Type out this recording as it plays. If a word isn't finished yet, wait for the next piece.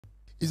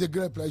It's a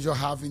great pleasure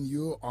having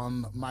you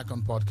on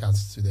Micon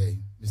Podcast today,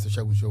 Mr.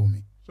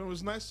 Sowunmi. So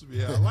it's nice to be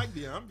here. I like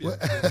the ambience.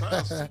 The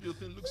entire studio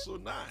thing looks so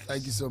nice.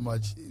 Thank you so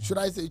much. Should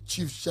I say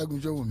Chief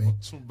Sowunmi?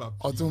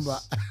 Otumba.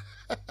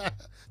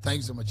 Thank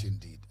you so much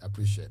indeed. I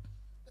appreciate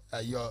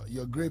it.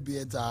 Your grey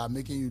beards are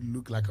making you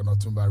look like an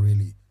Otumba,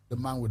 really. The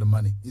man with the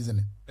money, isn't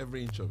it?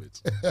 Every inch of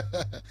it.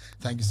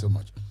 Thank you so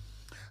much.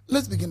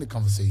 Let's begin the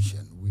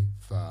conversation with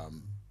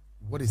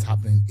what is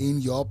happening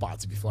in your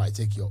party before I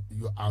take you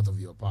out of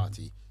your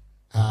party.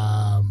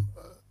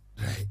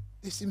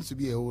 There seems to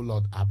be a whole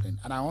lot happening,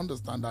 and I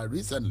understand that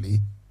recently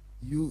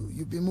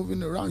you've been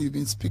moving around, you've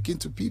been speaking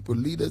to people,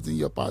 leaders in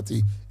your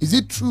party. Is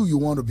it true you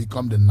want to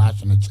become the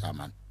national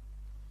chairman?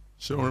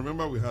 So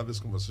remember we had this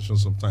conversation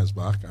some times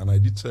back, and I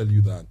did tell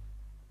you that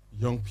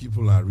young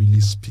people are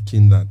really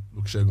speaking that,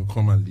 look, Segun,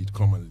 come and lead,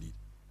 come and lead.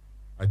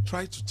 I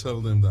try to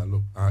tell them that,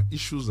 look, our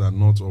issues are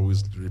not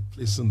always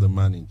replacing the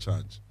man in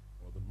charge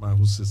or the man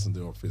who sits in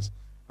the office.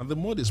 And the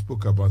more they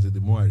spoke about it,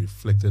 the more I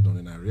reflected on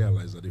it, and I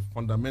realized that the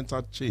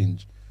fundamental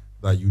change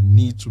that you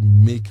need to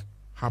make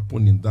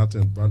happen in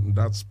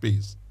that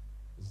space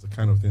is the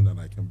kind of thing that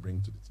I can bring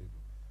to the table.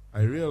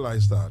 I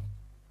realized that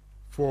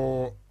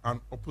for an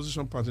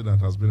opposition party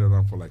that has been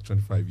around for like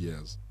 25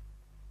 years,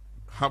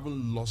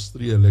 having lost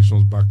 3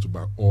 elections back to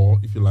back, or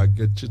if you like,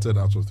 get cheated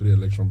out of 3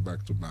 elections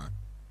back to back,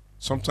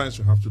 sometimes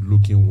you have to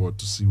look inward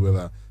to see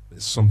whether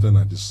there's something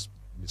that is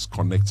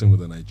connecting with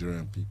the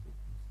Nigerian people.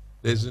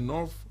 There's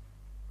enough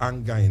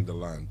anger in the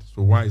land,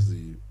 so why is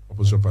the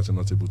opposition party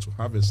not able to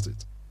harvest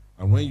it?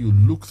 And when you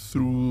look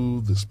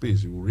through the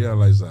space, you will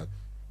realize that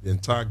the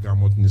entire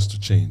gamut needs to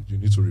change. You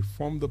need to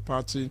reform the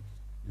party,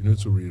 you need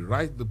to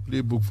rewrite the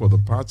playbook for the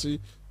party,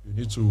 you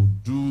need to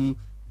do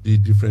the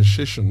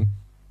differentiation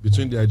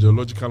between the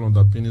ideological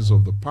underpinnings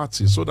of the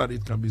party so that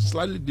it can be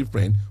slightly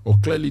different or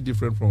clearly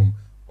different from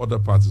other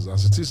parties.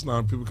 As it is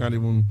now, people can't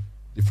even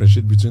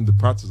differentiate between the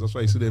parties. That's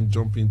why you see them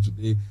jump in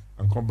today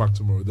and come back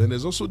tomorrow. Then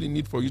there's also the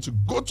need for you to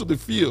go to the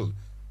field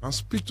and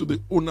speak to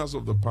the owners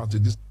of the party,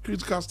 this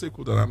critical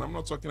stakeholder. And I'm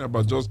not talking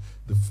about just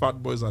the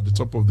fat boys at the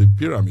top of the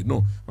pyramid.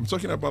 No, I'm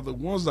talking about the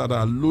ones that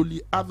are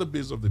lowly at the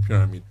base of the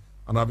pyramid.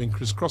 And I've been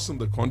crisscrossing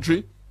the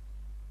country,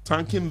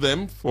 thanking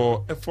them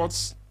for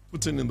efforts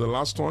put in the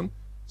last one,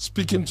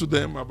 speaking to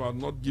them about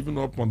not giving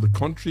up on the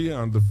country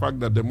and the fact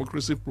that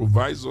democracy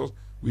provides us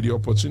with the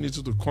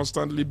opportunity to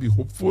constantly be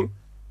hopeful.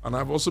 And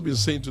I've also been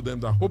saying to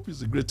them that hope is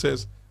the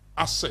greatest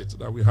asset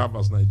that we have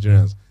as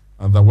Nigerians,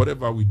 and that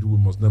whatever we do, we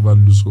must never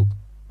lose hope.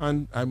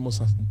 And I must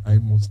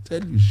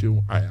tell you,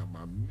 Segun, I am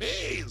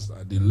amazed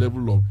at the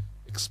level of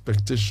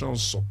expectation,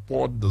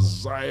 support,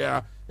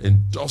 desire,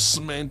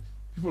 endorsement.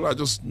 People are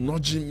just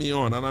nudging me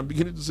on, and I'm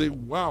beginning to say,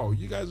 wow,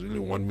 you guys really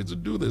want me to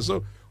do this.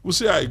 So we'll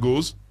see how it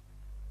goes.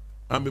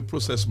 I'm a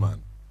process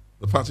man.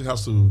 The party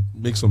has to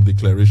make some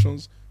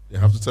declarations. They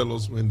have to tell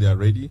us when they are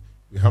ready.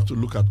 We have to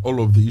look at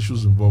all of the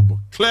issues involved, but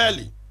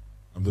clearly,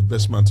 I'm the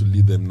best man to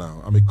lead them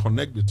now. I'm a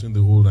connect between the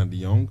old and the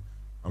young.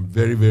 I'm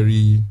very,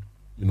 very,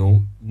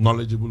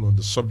 knowledgeable on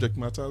the subject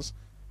matters.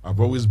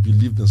 I've always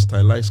believed in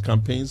stylized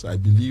campaigns. I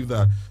believe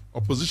that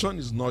opposition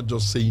is not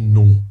just saying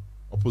no.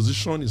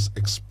 Opposition is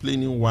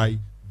explaining why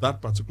that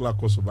particular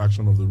course of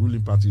action of the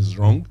ruling party is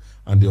wrong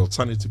and the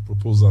alternative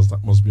proposals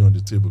that must be on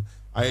the table.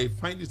 I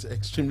find it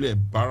extremely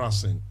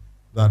embarrassing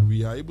that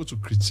we are able to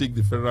critique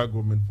the federal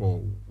government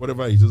for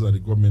whatever it is that the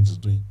government is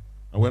doing,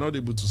 and we're not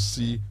able to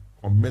see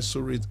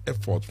commensurate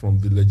effort from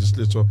the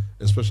legislature,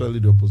 especially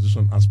the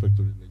opposition aspect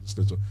of the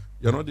legislature.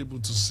 You're not able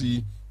to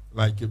see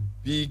like a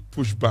big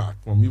pushback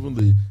from even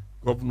the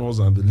governors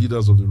and the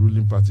leaders of the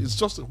ruling party. It's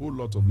just a whole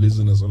lot of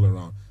laziness all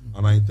around,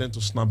 and I intend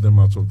to snap them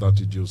out of that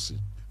idiocy.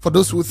 For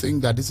those who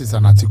think that this is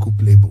an Atiku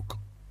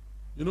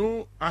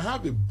playbook, I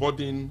have a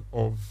burden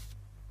of,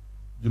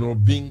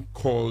 being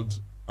called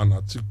an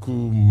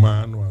Atiku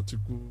man or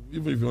Atiku.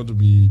 Even if you want to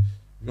be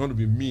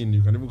mean,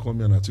 you can even call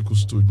me an Atiku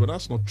stooge, but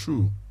that's not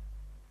true.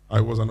 I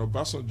was an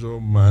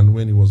Obasanjo man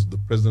when he was the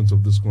president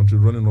of this country,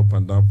 running up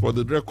and down. For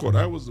the record,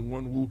 I was the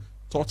one who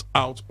thought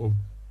out of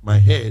my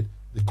head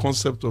the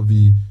concept of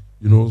the,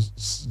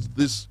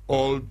 this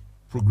all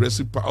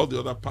progressive, all the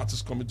other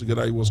parties coming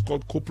together. It was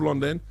called COPLON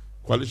then,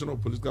 Coalition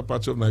of Political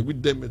Party of Nigeria.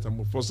 With them,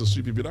 metamorphosed the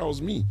CPP. That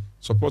was me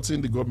supporting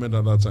the government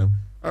at that time.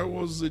 I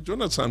was a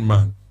Jonathan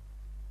man.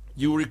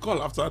 You will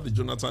recall after the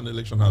Jonathan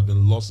election had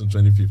been lost in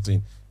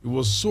 2015, it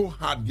was so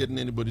hard getting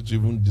anybody to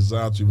even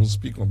desire to even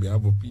speak on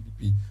behalf of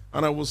PDP.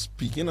 And I was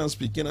speaking and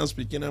speaking and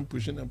speaking and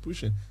pushing and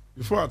pushing.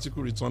 Before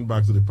Atiku returned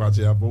back to the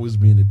party, I've always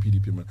been a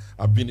PDP man.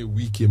 I've been a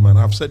Wike man.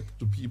 I've said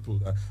to people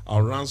that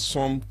I'll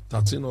ransom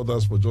 13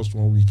 others for just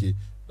one Wike.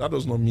 That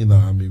does not mean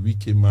that I'm a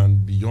Wike man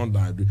beyond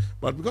that.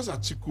 But because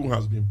Atiku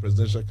has been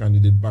presidential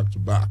candidate back to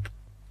back,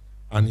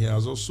 and he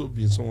has also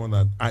been someone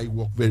that I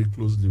work very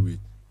closely with,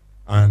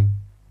 and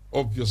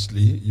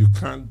obviously, you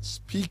can't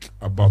speak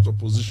about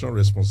opposition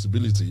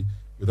responsibility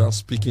without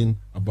speaking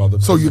about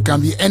the. So you can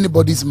be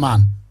anybody's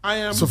man. I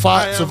am. So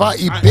far,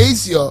 he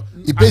pays your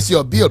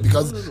bill,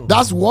 because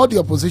that's what the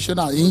opposition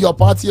in your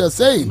party are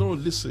saying. No,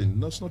 listen,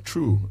 that's not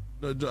true.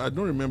 I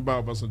don't remember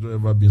Obasanjo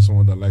ever being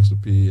someone that likes to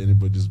pay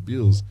anybody's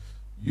bills.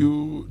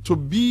 To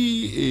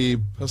be a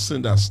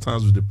person that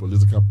stands with a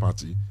political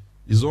party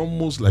is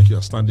almost like you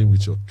are standing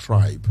with your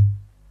tribe.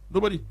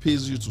 Nobody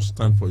pays you to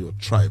stand for your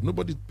tribe.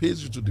 Nobody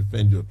pays you to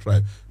defend your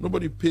tribe.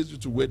 Nobody pays you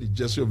to wear the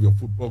jersey of your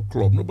football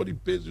club. Nobody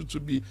pays you to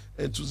be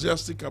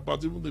enthusiastic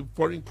about even the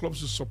foreign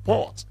clubs you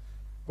support.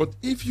 But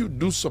if you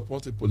do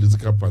support a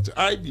political party,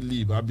 I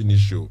believe, ab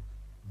initio,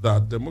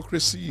 that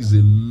democracy is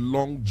a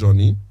long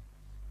journey.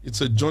 It's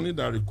a journey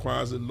that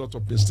requires a lot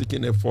of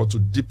painstaking effort to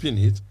deepen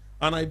it.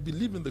 And I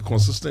believe in the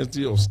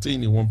consistency of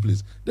staying in one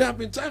place. There have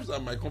been times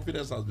that my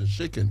confidence has been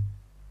shaken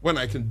when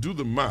I can do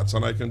the maths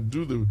and I can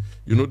do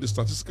the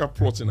statistical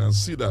plotting and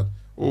see that,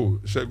 oh,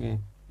 Segun,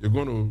 you're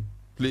going to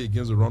play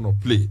against the run of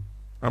play.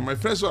 And my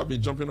friends who have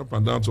been jumping up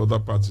and down to other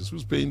parties,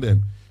 who's paying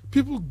them?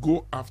 People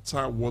go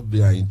after what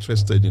they are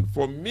interested in.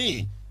 For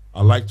me,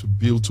 I like to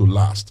build to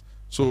last.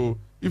 So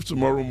if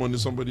tomorrow morning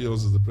somebody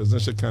else is the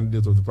presidential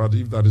candidate of the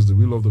party, if that is the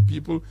will of the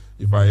people,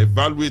 if I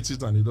evaluate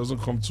it and it doesn't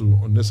come to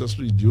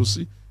unnecessary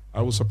idiocy,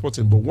 I will support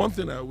him. But one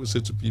thing I always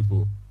say to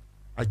people,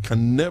 I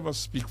can never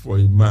speak for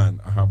a man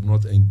I have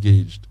not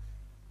engaged.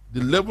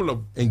 The level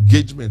of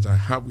engagement I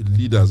have with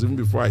leaders, even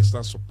before I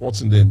start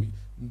supporting them,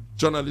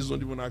 journalists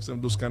don't even ask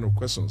them those kind of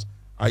questions.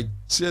 I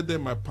tear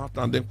them apart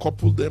and then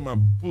couple them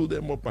and pull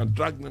them up and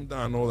drag them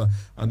down and all that.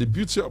 And the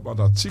beauty about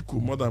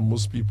Atiku, more than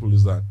most people,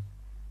 is that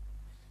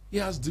he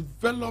has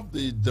developed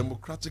the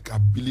democratic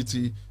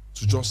ability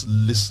to just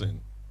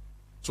listen,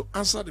 to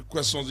answer the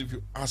questions if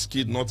you ask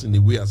it, not in a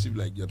way as if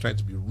like you're trying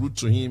to be rude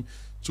to him,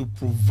 to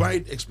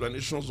provide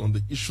explanations on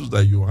the issues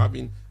that you're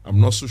having. I'm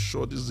not so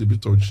sure, this is a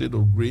bit of shade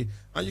of gray.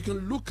 And you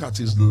can look at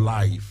his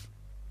life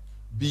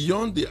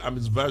beyond the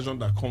version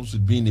that comes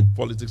with being in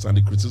politics and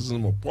the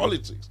criticism of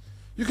politics.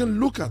 You can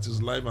look at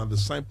his life and the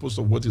signpost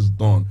of what he's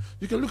done.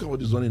 You can look at what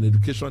he's done in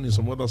education, in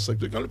some other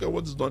sector. You can look at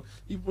what he's done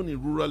even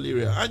in rural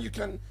area. And you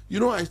can,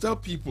 I tell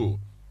people,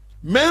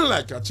 men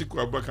like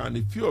Atiku Abubakar and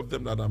a few of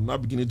them that I'm now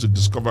beginning to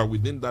discover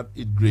within that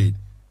 8th grade,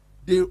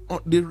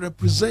 they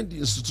represent the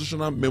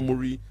institutional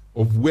memory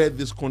of where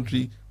this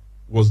country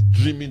was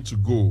dreaming to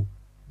go.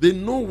 They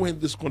know when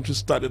this country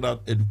started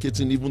out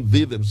educating even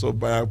they themselves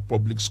by a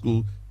public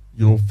school,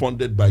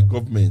 funded by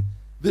government.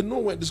 They know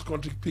when this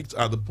country peaked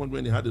at the point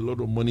when it had a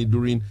lot of money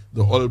during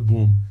the oil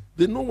boom.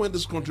 They know when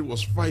this country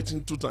was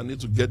fighting tooth and nail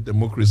to get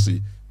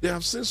democracy. They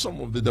have seen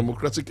some of the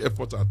democratic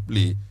effort at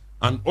play.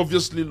 And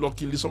obviously,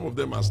 luckily, some of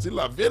them are still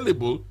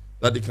available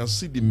that they can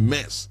see the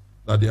mess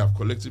that they have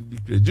collectively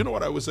created. Do you know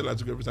what I always say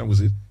like every time we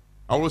say it?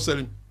 I always tell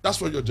him,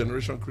 that's what your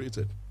generation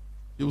created.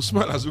 He will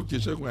smile as okay,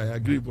 I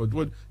agree, but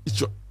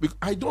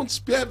I don't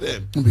spare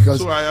them.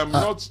 So I am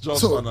not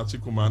just an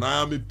Atiku man.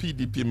 I am a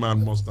PDP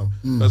man,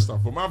 first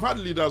and foremost. I've had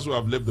leaders who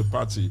have left the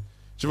party.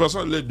 Chief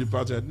left the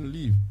party, I didn't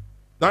leave.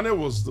 Daniel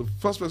was the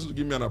first person to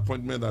give me an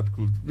appointment that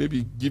could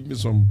maybe give me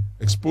some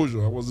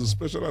exposure. I was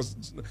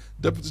the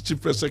deputy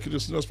chief press secretary,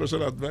 senior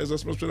special advisor,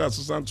 special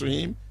assistant to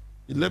him.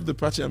 He left the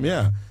party, I'm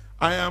here.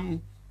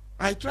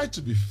 I try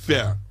to be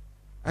fair.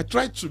 I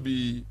try to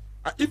be,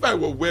 if I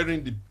were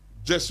wearing the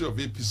jersey of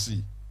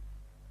APC,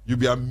 you'd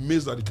be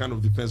amazed at the kind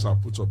of defense I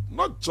put up.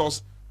 Not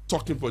just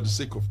talking for the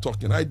sake of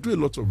talking. I do a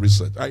lot of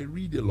research. I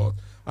read a lot.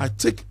 I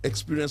take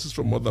experiences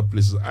from other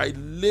places. I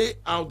lay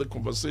out the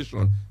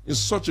conversation in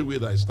such a way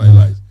that is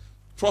stylized.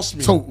 Trust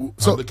me. So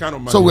the kind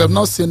of man we have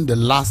not seen the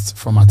last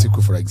from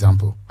Atiku, for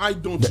example. I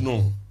don't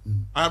know.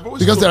 I've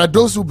always because there are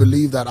those who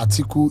believe that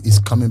Atiku is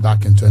coming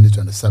back in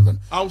 2027.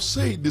 I'll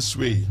say it this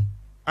way.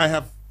 I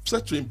have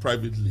said to him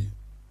privately,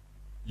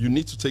 you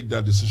need to take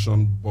that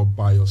decision but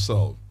by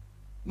yourself.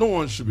 No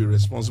one should be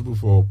responsible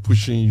for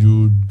pushing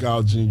you,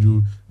 gouging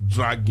you,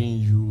 dragging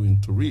you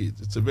into it.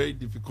 It's a very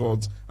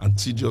difficult and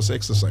tedious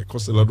exercise. It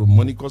costs a lot of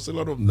money, costs a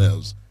lot of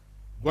nerves.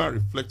 Go and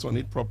reflect on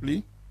it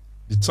properly.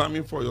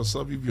 Determine for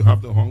yourself if you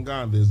have the hunger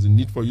and there's the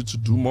need for you to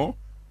do more.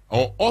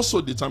 Or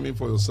also determine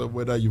for yourself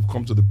whether you've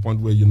come to the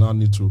point where you now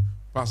need to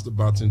pass the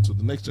baton to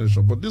the next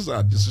generation. But these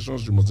are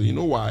decisions you must take. You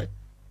know why?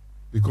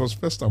 Because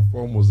first and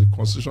foremost, the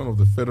Constitution of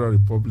the Federal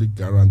Republic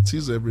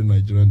guarantees every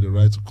Nigerian the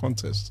right to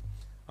contest.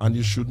 And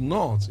you should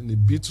not, in a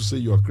bid to say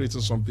you are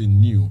creating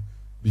something new,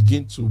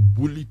 begin to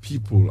bully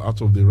people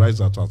out of the rights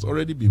that has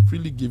already been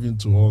freely given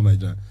to all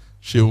Nigerians.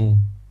 Segun,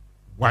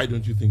 why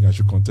don't you think I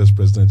should contest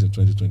president in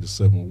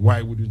 2027?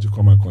 Why wouldn't you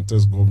come and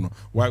contest governor?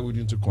 Why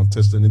wouldn't you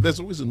contest any? There's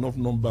always enough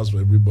numbers for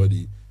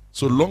everybody.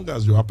 So long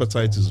as your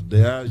appetite is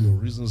there, your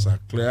reasons are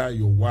clear,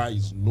 your why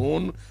is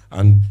known,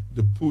 and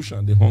the push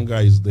and the hunger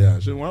is there.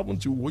 So why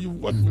haven't you?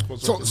 What me for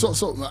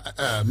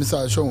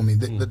Mr.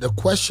 Sowunmi, the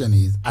question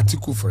is,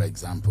 Atiku, for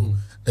example,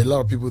 a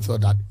lot of people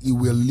thought that he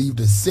will leave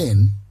the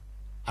scene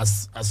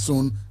as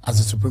soon as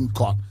the Supreme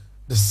Court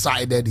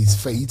decided his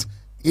fate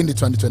in the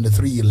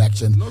 2023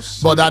 election. No,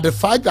 But that the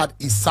fact that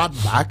he sat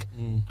back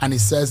and he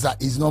says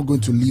that he's not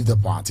going to leave the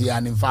party,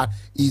 and in fact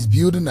he's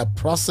building a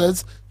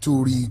process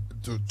to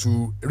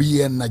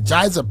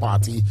re-energize the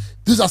party.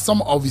 These are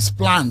some of his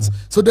plans.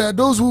 So there are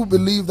those who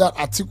believe that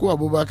Atiku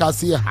Abubakar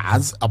still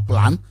has a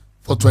plan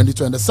for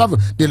 2027.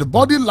 The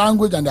body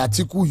language and the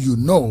Atiku you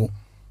know,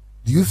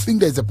 do you think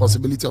there's a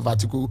possibility of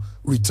Atiku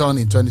return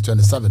in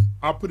 2027?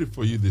 I'll put it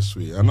for you this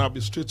way, and I'll be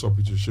straight up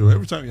with you, show.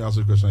 Every time you ask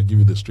a question, I give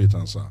you the straight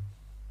answer.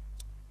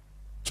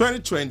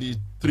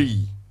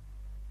 2023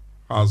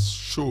 has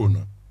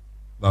shown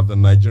that the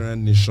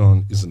Nigerian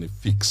nation is in a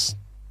fix.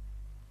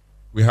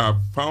 We have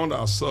found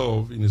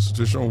ourselves in a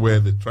situation where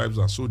the tribes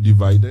are so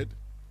divided.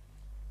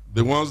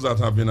 The ones that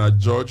have been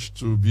adjudged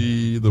to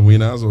be the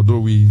winners, although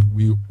we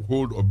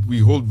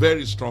hold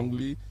very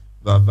strongly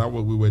that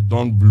we were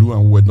done blue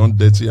and we were done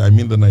dirty. I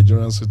mean the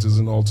Nigerian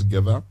citizen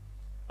altogether.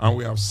 And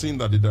we have seen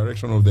that the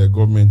direction of their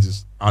government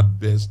is at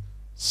best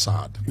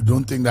sad. You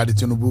don't think that the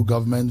Tinubu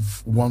government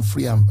won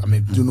free and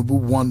Tinubu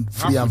won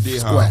free and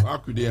square? How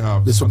could they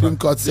have? The Supreme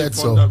Court said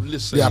so.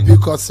 The appeal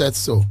court said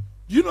so.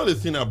 You know the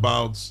thing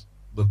about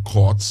the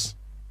courts?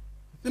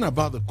 The thing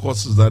about the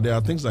courts is that there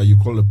are things that you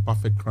call a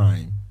perfect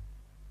crime.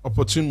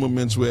 Opportune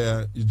moments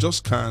where you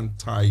just can't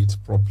tie it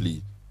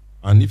properly.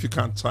 And if you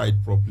can't tie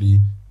it properly,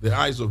 the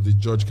eyes of the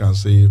judge can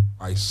say,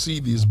 I see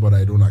this, but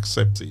I don't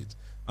accept it.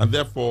 And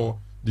therefore,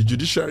 the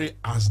judiciary,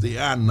 as they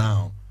are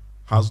now,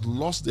 has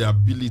lost the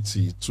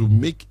ability to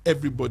make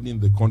everybody in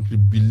the country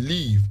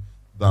believe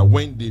that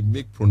when they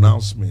make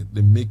pronouncement,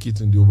 they make it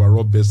in the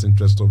overall best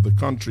interest of the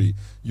country.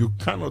 You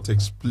cannot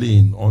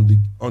explain on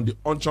the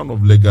unction of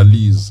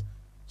legalese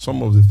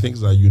some of the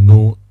things that you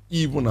know,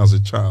 even as a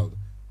child,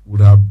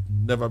 would have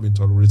never been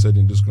tolerated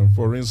in this country.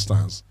 For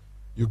instance,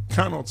 you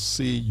cannot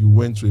say you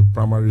went to a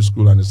primary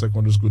school and a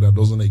secondary school that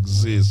doesn't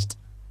exist.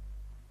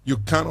 You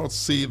cannot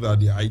say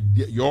that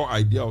your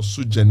idea of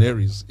sui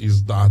generis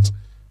is that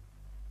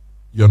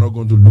you're not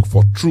going to look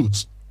for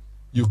truth.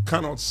 You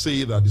cannot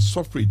say that the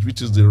suffrage,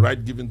 which is the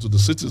right given to the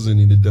citizen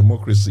in a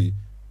democracy,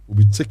 will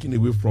be taken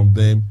away from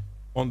them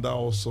under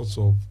all sorts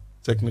of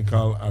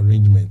technical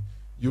arrangement.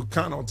 You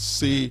cannot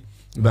say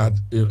that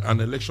an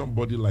election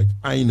body like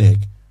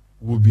INEC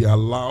will be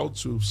allowed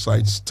to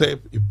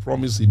sidestep a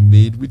promise he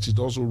made, which it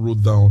also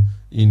wrote down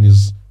in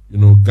his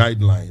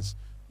guidelines.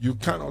 You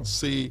cannot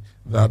say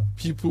that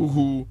people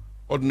who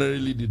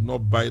ordinarily did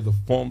not buy the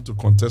form to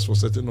contest for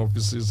certain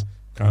offices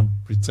can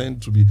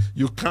pretend to be.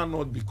 You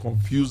cannot be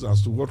confused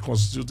as to what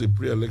constitutes a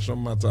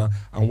pre-election matter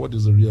and what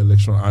is a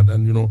re-election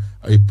and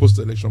a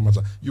post-election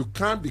matter. You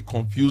can't be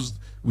confused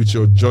with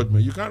your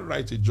judgment. You can't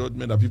write a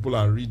judgment that people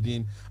are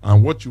reading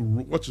and what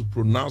you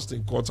pronounced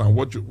in court and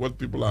what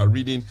people are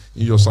reading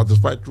in your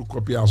certified true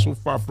copy are so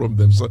far from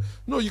themselves.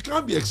 No, you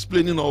can't be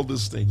explaining all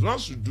these things.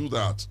 Once you do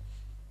that,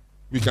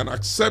 we can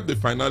accept the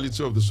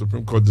finality of the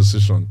Supreme Court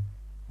decision,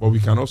 but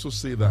we can also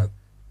say that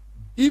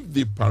if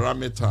the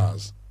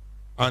parameters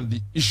and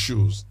the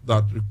issues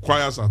that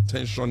requires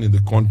attention in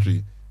the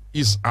country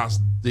is as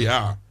they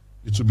are,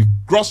 it will be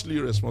grossly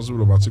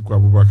irresponsible of Atiku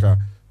Abubakar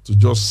to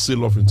just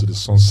sail off into the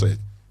sunset.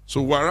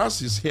 So whereas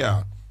he's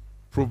here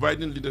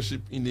providing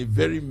leadership in a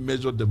very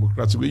measured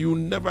democratic way, you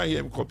never hear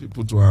him call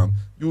people to harm.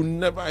 You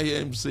never hear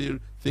him say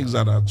things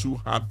that are too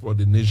hard for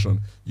the nation.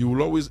 You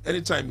will always,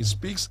 anytime he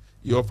speaks,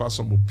 he offers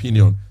some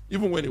opinion.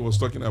 Even when he was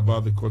talking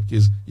about the court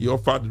case, he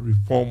offered the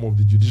reform of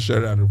the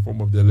judiciary and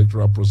reform of the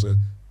electoral process.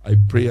 I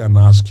pray and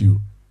ask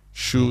you,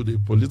 should a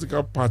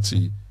political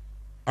party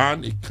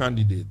and a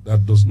candidate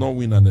that does not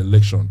win an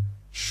election,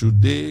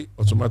 should they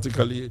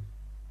automatically,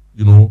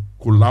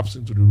 collapse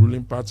into the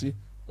ruling party?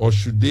 Or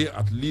should they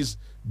at least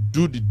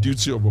do the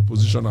duty of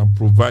opposition and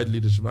provide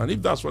leadership? And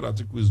if that's what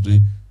Atiku is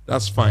doing,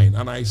 that's fine.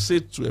 And I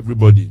say to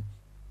everybody,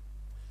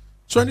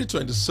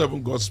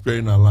 2027, God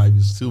sparing alive,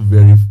 is still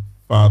very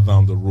far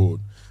down the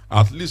road.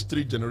 At least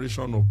 3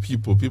 generations of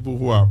people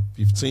who are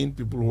 15,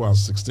 people who are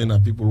 16,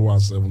 and people who are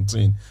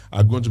 17,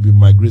 are going to be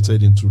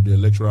migrated into the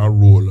electoral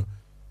role.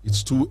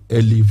 It's too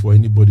early for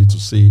anybody to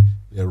say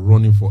they're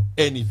running for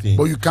anything.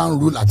 But you can't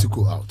rule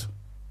Atiku out.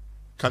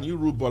 Can you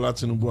rule Bola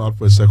Tinubu out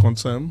for a second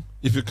term?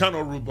 If you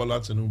cannot rule Bola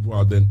Tinubu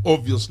out, then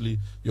obviously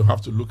you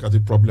have to look at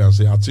it properly and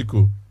say,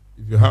 Atiku,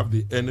 if you have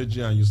the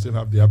energy and you still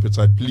have the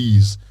appetite,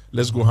 please,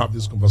 let's go have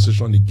this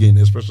conversation again,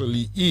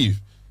 especially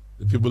if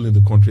the people in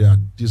the country are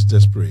this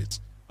desperate.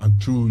 And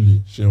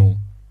truly,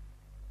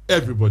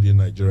 everybody in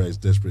Nigeria is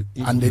desperate.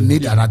 And they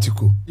need an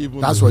Atiku.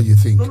 That's what you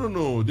think.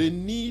 No. They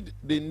need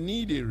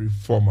a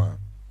reformer.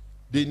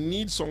 They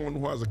need someone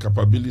who has the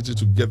capability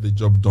to get the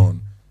job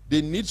done.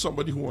 They need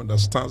somebody who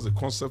understands the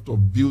concept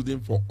of building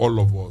for all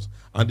of us.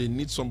 And they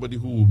need somebody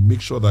who will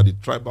make sure that the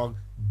tribal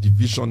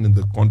division in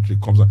the country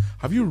comes out.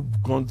 Have you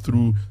gone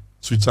through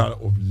Twitter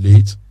of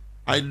late?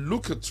 I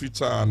look at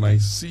Twitter and I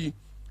see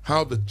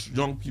how the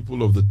young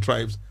people of the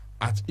tribes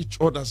at each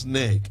other's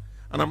neck.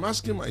 And I'm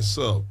asking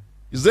myself,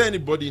 is there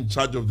anybody in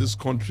charge of this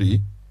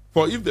country?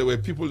 For if there were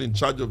people in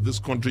charge of this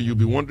country, you'd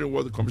be wondering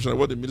what the commissioner,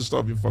 what the Minister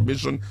of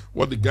Information,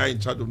 what the guy in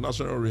charge of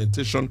national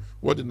orientation,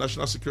 what the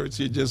National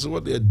Security Agency,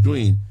 what they're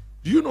doing.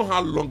 Do you know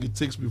how long it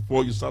takes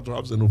before you start to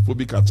have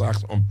xenophobic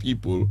attacks on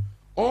people?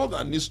 All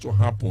that needs to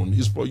happen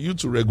is for you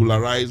to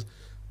regularize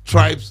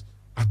tribes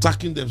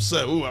attacking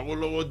themselves. Oh,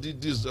 Awolowo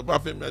did this,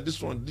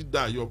 this one did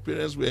that. Your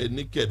parents were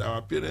naked.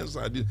 Our parents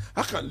are this.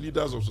 How can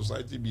leaders of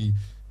society be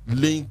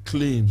laying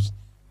claims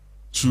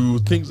to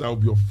things that will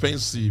be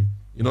offensive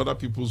in other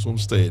people's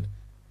homestead?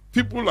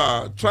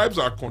 Tribes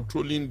are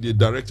controlling the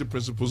directive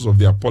principles of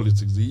their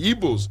politics. The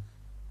Igbos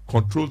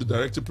control the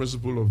directive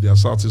principle of their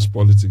Southeast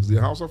politics. The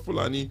Hausa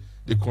Fulani,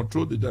 they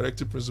control the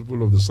directive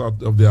principle of the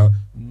South of their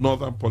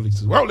northern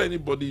politics. Why would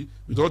anybody,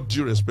 with all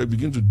due respect,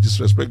 begin to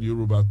disrespect the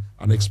Yorubas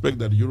and expect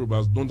that the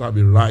Yorubas don't have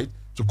a right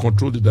to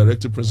control the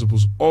directive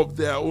principles of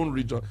their own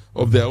region,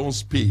 of their own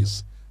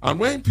space? And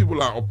when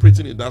people are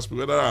operating in that space,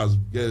 whether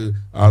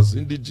as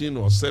indigenous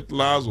or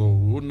settlers or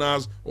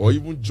owners or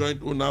even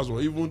joint owners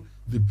or even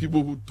the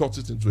people who taught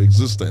it into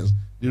existence,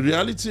 the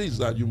reality is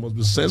that you must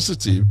be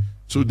sensitive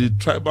to the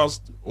tribal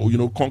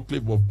or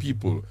conclave of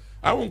people.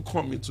 I won't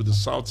come into the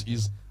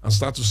Southeast and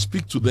start to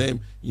speak to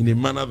them in a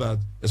manner that,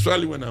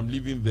 especially when I'm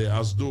living there,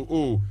 as though,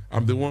 oh,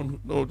 I'm the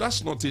one. No,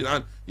 that's not it.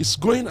 And it's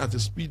going at a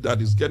speed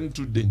that is getting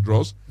too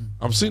dangerous.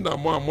 I'm seeing that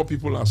more and more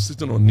people are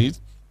sitting on it,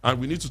 and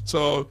we need to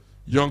tell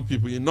young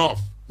people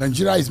enough.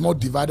 Nigeria is more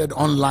divided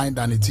online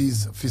than it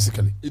is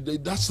physically.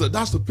 That's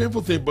the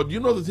painful thing. But you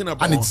know the thing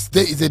about, and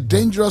it's a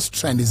dangerous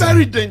trend.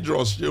 Very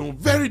dangerous.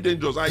 Very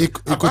dangerous.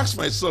 I've asked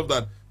myself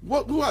that,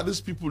 who are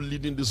these people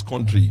leading this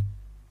country?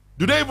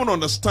 Do they even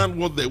understand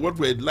what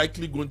we're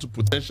likely going to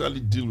potentially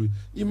deal with?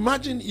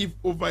 Imagine if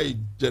over a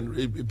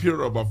period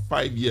of about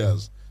 5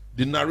 years,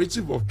 the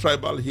narrative of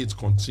tribal hate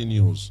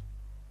continues.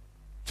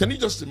 Can you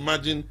just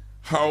imagine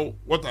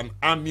what an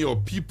army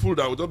of people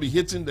that would all be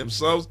hating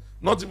themselves,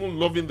 not even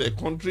loving their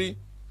country?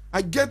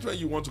 I get when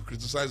you want to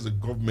criticize the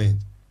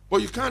government,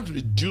 but you can't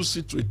reduce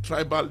it to a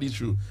tribal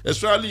issue,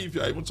 especially if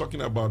you're even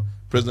talking about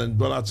President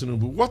Bola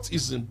Tinubu. What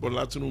is in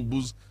Bola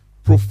Tinubu's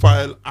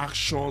profile,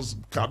 actions,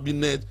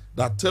 cabinet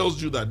that tells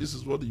you that this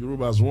is what the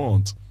Yorubas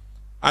want?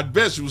 At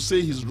best, you will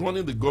say he's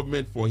running the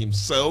government for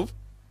himself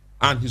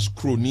and his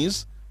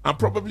cronies and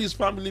probably his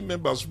family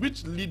members.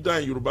 Which leader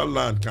in Yoruba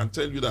land can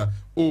tell you that,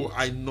 oh,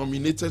 I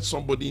nominated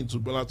somebody into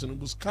Bola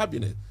Tinubu's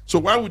cabinet? So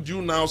why would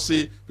you now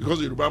say, because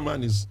the Yoruba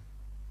man is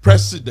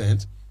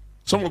president,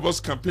 some of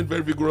us campaign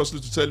very vigorously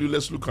to tell you,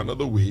 let's look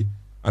another way,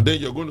 and then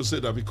you're going to say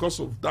that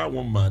because of that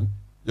one man,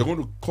 you're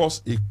going to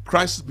cause a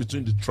crisis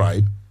between the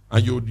tribe,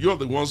 and you're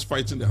the ones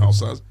fighting the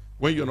Hausas.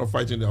 When you're not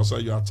fighting the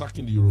Hausas, you're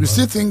attacking the Yorubas. You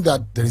still think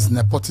that there is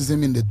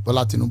nepotism in the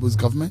Bola Tinubu's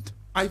government?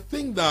 I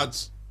think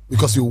that,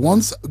 because you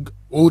once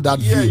hold that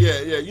view.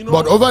 Yeah.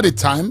 But over the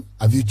time,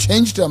 have you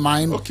changed your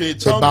mind? Okay,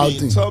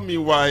 tell me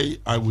why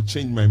I would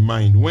change my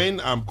mind when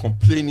I'm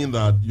complaining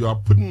that you are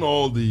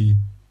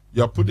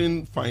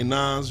putting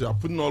finance, you are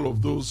putting all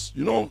of those,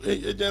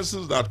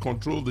 agencies that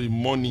control the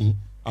money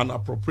and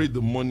appropriate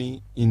the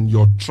money in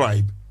your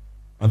tribe,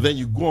 and then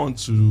you go on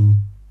to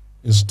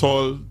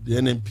install the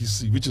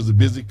NNPC, which is the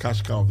basic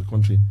cash cow of the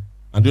country,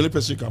 and the only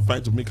person you can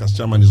find to make as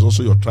chairman is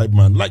also your tribe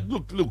man. Like,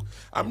 look,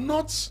 I'm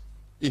not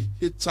a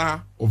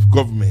hater of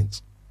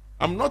government.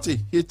 I'm not a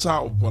hater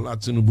of Bola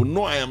Tinubu.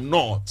 No, I am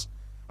not.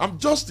 I'm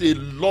just a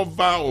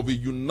lover of a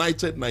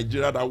united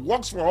Nigeria that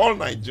works for all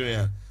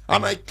Nigerians.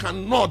 And I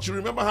cannot, you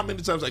remember how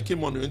many times I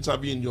came on your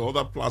interview in your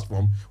other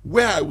platform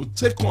where I would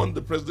take on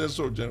the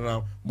presidency of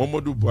General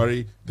Muhammadu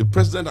Buhari, the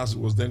president as it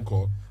was then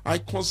called. I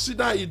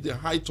consider it the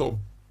height of,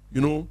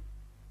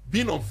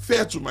 being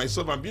unfair to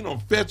myself and being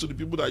unfair to the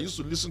people that used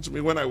to listen to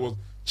me when I was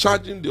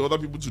charging the other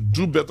people to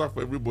do better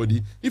for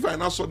everybody. If I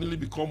now suddenly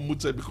become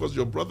muted because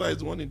your brother is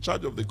the one in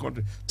charge of the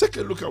country, take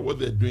a look at what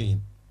they're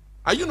doing.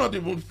 Are you not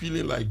even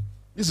feeling like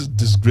this is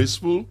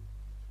disgraceful?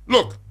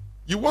 Look,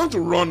 you want to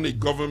run a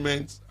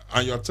government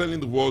and you're telling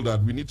the world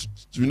that we need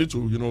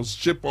to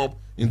shape up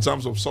in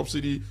terms of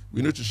subsidy,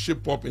 we need to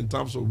shape up in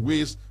terms of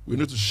waste, we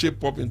need to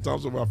shape up in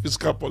terms of our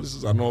fiscal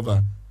policies and all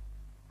that.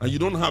 And you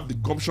don't have the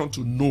gumption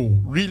to know,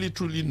 really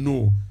truly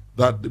know,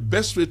 that the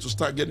best way to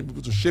start getting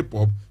people to shape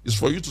up is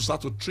for you to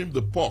start to trim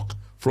the pork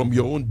from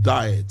your own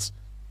diet.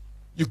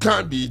 You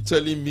can't be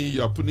telling me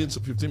you're putting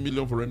 15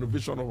 million for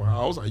renovation of a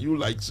house and you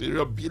like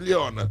serial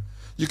billion.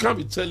 You can't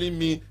be telling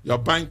me you're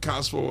buying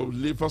cars for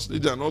first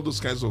lady and all those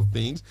kinds of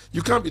things.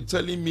 You can't be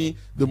telling me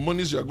the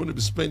monies you're going to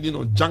be spending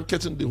on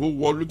junketing the whole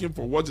world looking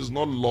for what is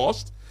not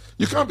lost.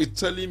 You can't be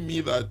telling me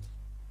that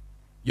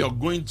you're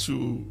going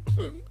to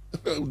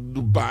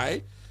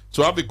Dubai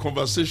to have a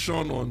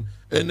conversation on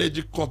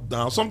energy cut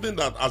down, something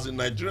that as a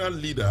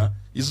Nigerian leader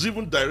is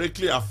even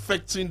directly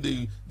affecting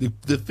the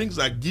things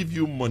that give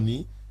you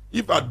money.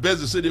 If at best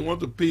they say they want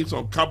to pay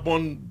some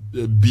carbon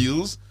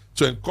bills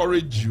to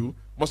encourage you,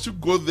 must you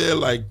go there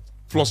like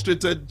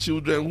frustrated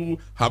children who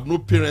have no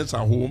parents at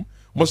home?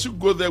 Must you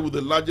go there with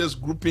the largest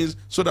groupings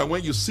so that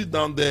when you sit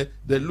down there,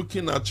 they're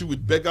looking at you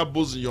with beggar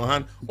bowls in your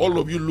hand, all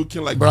of you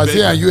looking like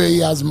Brazil and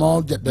UAE has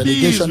more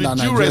delegation than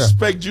Nigeria. With due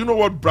respect, do you know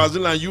what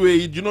Brazil and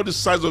UAE, do you know the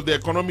size of the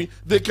economy?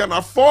 They can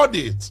afford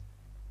it.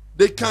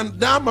 They can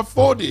damn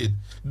afford it.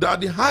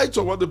 That the height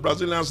of what the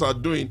Brazilians are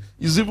doing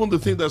is even the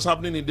thing that's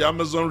happening in the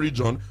Amazon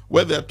region,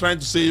 where they're trying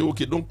to say,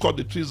 okay, don't cut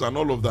the trees and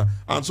all of that.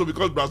 And so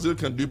because Brazil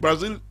can do it,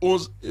 Brazil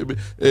owns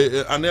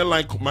an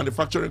airline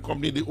manufacturing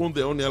company, they own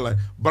their own airline.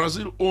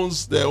 Brazil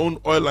owns their own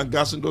oil and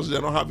gas industry,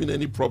 they're not having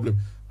any problem.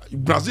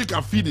 Brazil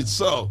can feed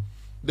itself.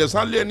 There's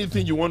hardly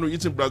anything you want to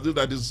eat in Brazil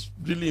that is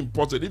really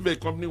important. If a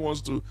company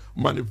wants to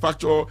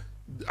manufacture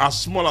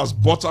as small as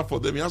butter for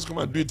them, you have to come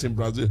and do it in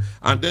Brazil.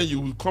 And then you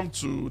will come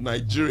to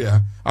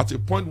Nigeria at a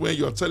point where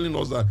you're telling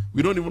us that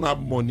we don't even have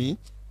money.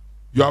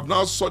 You have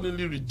now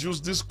suddenly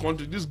reduced this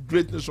country, this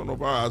great nation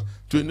of ours,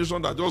 to a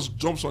nation that just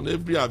jumps on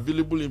every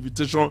available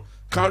invitation,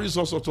 carries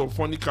all sorts of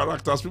funny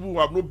characters, people who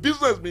have no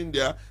business being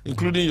there,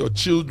 including your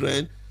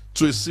children,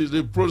 to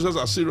the process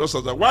as serious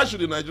as that. Why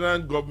should the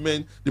Nigerian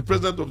government, the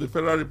President of the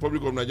Federal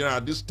Republic of Nigeria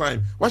at this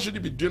time, why should he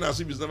be doing as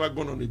if he's never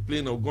gone on a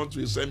plane or gone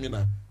to a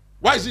seminar?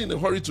 Why is he in a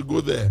hurry to go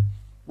there?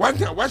 Why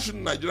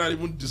shouldn't Nigeria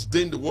even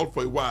disdain the world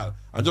for a while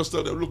and just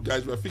tell them, look,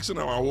 guys, we're fixing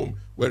our home,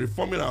 we're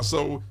reforming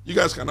ourselves, you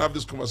guys can have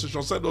this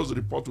conversation, send us the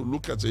report, we'll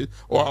look at it,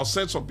 or I'll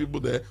send some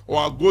people there, or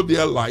I'll go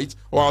there light,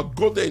 or I'll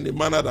go there in a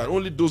manner that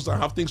only those that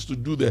have things to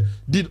do there.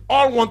 Did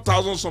all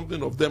 1,000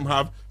 something of them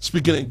have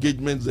speaking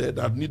engagements there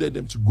that needed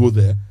them to go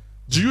there?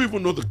 Do you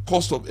even know the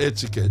cost of air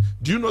ticket?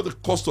 Do you know the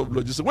cost of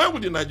logistics? When will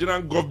the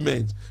Nigerian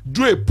government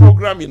do a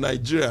program in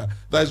Nigeria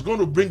that is going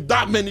to bring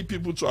that many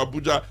people to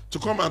Abuja to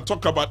come and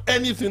talk about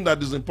anything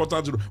that is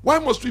important to do? Why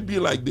must we be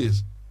like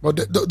this? But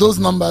those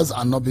numbers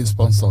are not being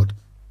sponsored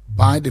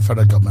by the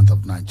federal government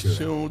of Nigeria.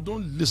 So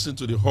don't listen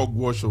to the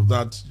hogwash of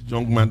that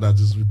young man that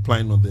is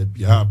replying on their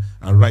behalf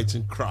and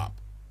writing crap.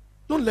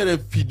 Don't let them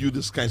feed you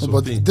this kinds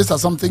of things. These are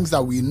some things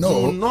that we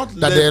know,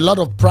 that there are a lot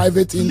of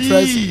private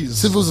interests,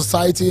 civil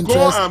society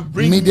interests,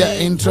 media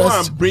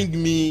interests. Go and bring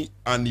me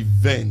an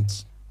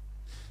event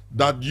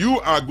that you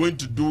are going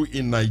to do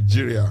in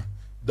Nigeria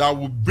that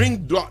will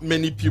bring that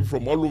many people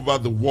from all over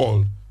the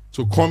world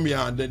to come here,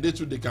 and then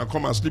they can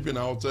come and sleep in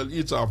our hotel,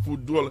 eat our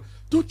food, do all.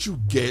 Don't you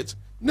get?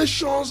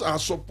 Nations are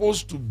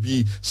supposed to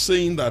be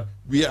saying that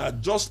we are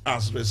just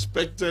as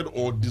respected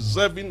or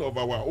deserving of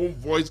our own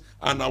voice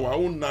and our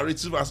own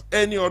narrative as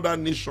any other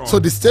nation. So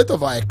the state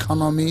of our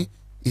economy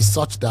is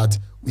such that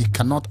we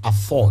cannot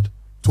afford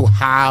to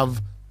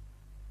have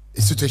a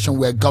situation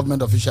where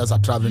government officials are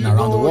traveling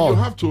around the world.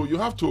 You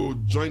have to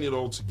join it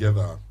all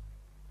together.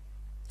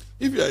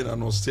 If you are in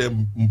an austere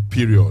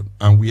period,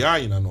 and we are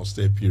in an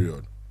austere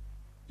period,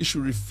 it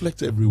should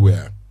reflect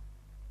everywhere.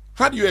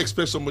 How do you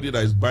expect somebody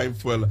that is buying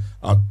fuel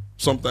at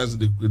sometimes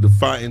the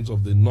far ends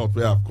of the north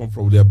where I've come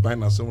from, they're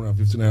buying at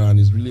 750 naira and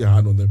it's really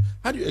hard on them?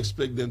 How do you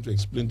expect them to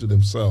explain to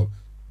themselves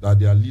that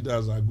their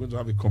leaders are going to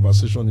have a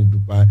conversation in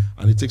Dubai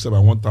and it takes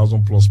about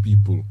 1,000 plus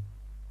people?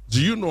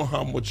 Do you know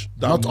how much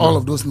that Not all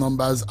of those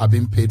numbers are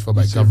being paid for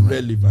by government.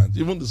 Irrelevant.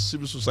 Even the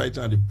civil society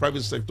and the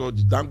private sector,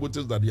 the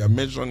Dangotes that you are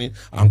mentioning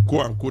and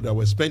co that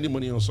were spending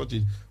money on such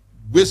a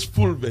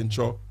wasteful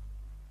venture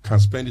can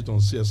spend it on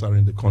CSR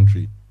in the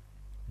country.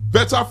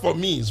 Better for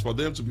me is for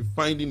them to be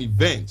finding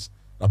events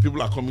that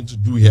people are coming to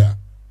do here.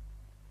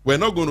 We're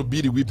not going to be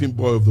the whipping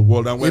boy of the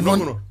world, and we're not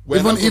going to.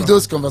 Even if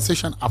those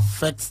conversations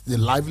affect the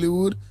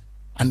livelihood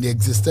and the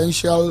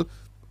existential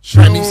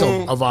premise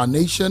of our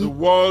nation, the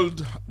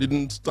world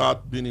didn't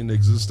start being in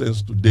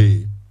existence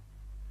today,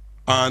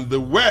 and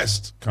the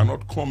West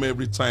cannot come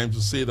every time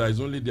to say that it's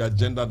only the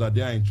agenda that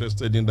they are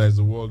interested in that is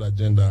the world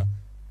agenda.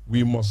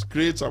 We must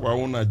create our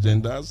own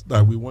agendas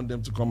that we want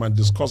them to come and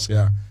discuss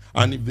here.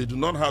 And if they do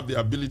not have the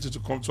ability to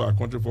come to our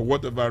country for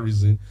whatever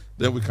reason,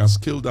 then we can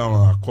scale down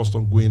on our cost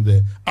of going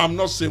there. I'm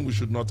not saying we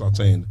should not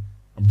attend.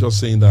 I'm just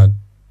saying that,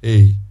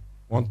 hey,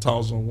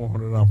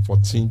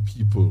 1,114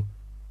 people,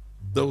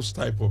 those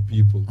type of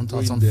people.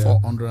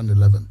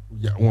 1,411.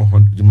 Yeah,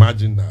 100.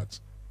 Imagine that.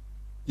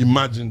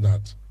 Imagine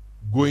that.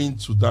 Going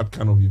to that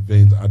kind of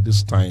event at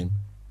this time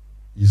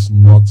is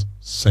not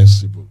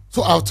sensible.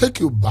 So I'll take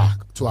you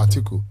back to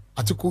Atiku.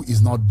 Atiku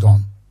is not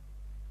done.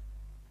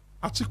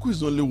 Atiku is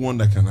the only one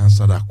that can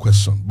answer that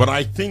question. But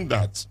I think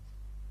that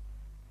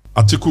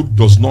Atiku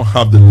does not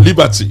have the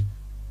liberty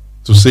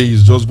to say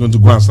he's just going to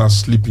go and start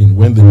sleeping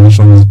when the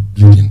nation is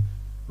bleeding.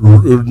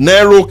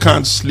 Nero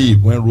can't sleep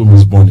when Rome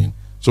is burning.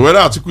 So whether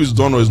Atiku is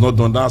done or is not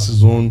done, that's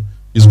his own.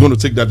 He's going to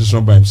take that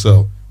decision by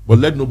himself. But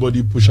let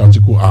nobody push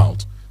Atiku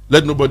out.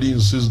 Let nobody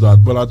insist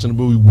that Bola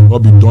Tinubu will not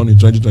be done in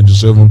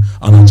 2027 and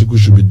Atiku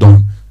should be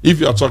done. If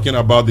you are talking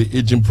about the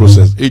aging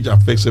process, age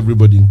affects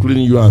everybody,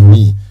 including you and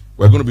me.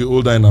 We're going to be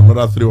older in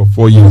another 3 or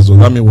 4 years, so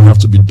that means we have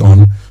to be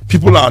done.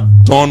 People are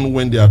done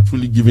when they are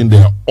truly giving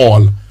their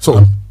all.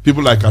 So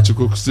people like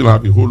Atiku still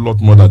have a whole lot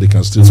more that they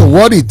can still do. So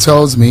what it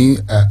tells me,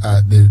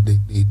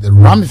 the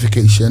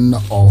ramification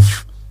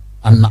of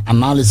an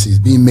analysis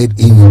being made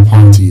in your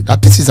party,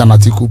 that this is an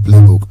Atiku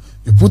playbook.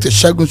 You put a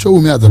Segun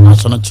Sowunmi as the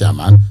national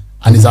chairman,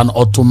 and it's an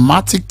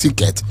automatic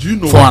ticket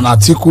for an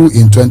Atiku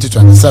in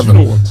 2027.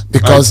 Do you know what?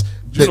 Because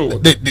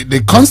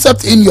the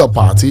concept in your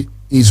party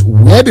is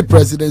where the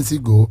presidency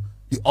go,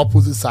 the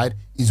opposite side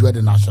is where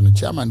the national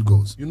chairman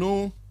goes. You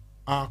know,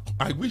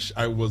 I wish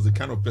I was the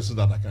kind of person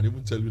that I can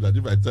even tell you that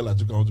if I tell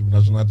Atiku I want to be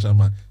national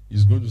chairman,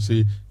 he's going to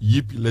say,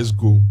 yippee, let's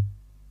go.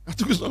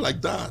 Atiku is not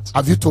like that.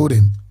 Have you told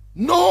him?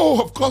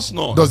 No, of course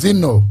not. Does he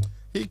know?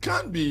 He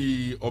can't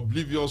be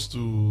oblivious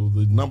to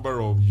the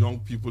number of young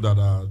people that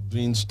are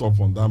doing stuff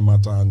on that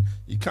matter, and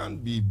he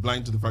can't be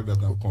blind to the fact that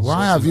I'm concerned.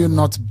 Why have you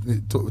not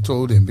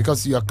told him?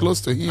 Because you are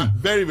close to him.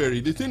 Very, very.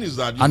 The thing is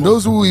that... And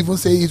those who even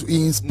say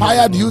he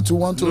inspired you to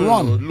want to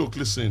run. No, look,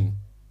 listen.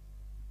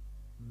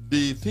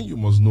 The thing you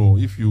must know,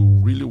 if you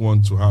really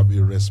want to have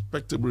a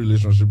respectable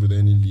relationship with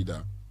any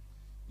leader,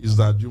 is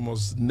that you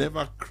must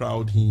never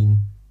crowd him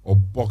or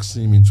box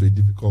him into a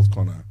difficult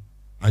corner.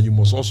 And you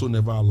must also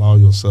never allow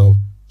yourself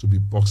to be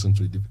boxed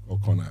into a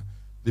difficult corner.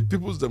 The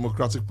People's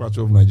Democratic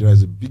Party of Nigeria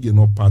is a big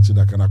enough party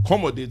that can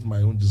accommodate my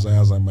own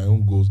desires and my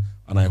own goals,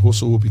 and I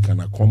also hope it can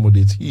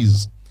accommodate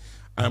his.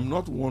 I am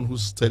not one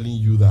who's telling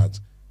you that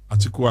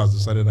Atiku has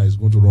decided that he's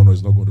going to run or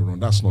he's not going to run.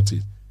 That's not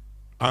it.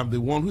 I'm the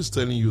one who's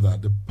telling you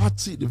that the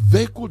party, the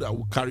vehicle that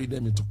will carry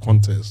them into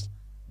contest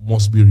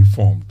must be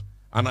reformed.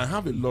 And I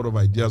have a lot of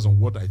ideas on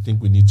what I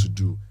think we need to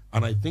do.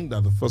 And I think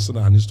that the first thing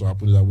that needs to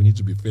happen is that we need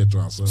to be fair to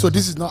ourselves. So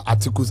this is not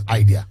Atiku's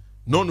idea?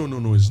 No,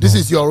 it's this not.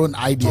 is your own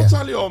idea.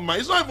 Totally on my.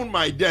 It's not even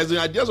my idea. It's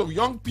the ideas of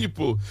young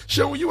people.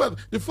 Segun, you were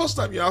the first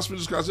time you asked me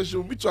this question.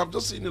 Segun, me too. I've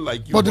just seen it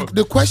like you. But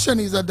the question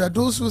is that there are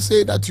those who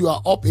say that you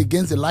are up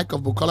against the like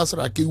of Bukola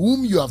Saraki,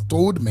 whom you have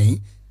told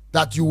me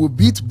that you will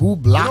beat Boo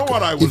Black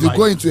if you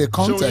go into a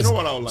contest. You know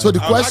what I would like? So the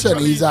question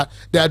is that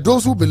there are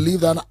those who believe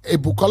that a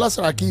Bukola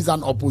Saraki is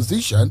an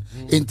opposition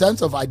in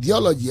terms of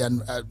ideology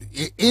and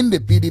in the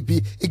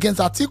PDP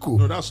against Atiku.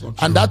 No, that's not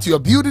true. And that you're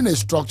building a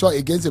structure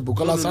against the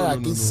Bukola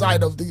Saraki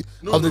side of the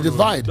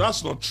divide.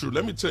 That's not true.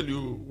 Let me tell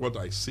you what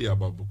I say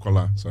about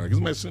Bukola Saraki. He's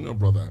my senior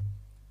brother.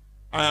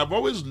 I have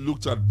always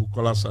looked at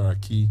Bukola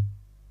Saraki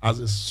as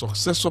a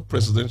successor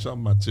presidential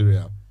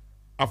material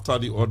after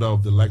the order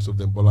of the likes of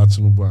Bola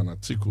Tinubu and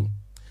Atiku.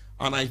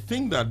 And I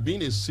think that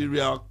being a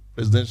serial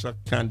presidential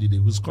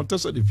candidate who's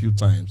contested a few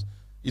times,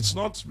 it's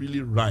not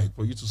really right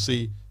for you to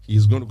say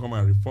he's going to come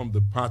and reform the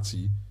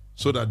party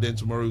so that then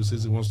tomorrow he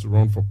says he wants to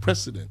run for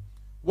president.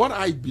 What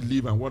I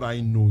believe and what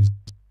I know is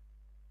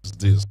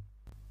this.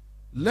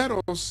 Let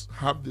us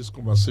have this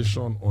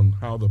conversation on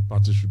how the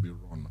party should be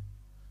run.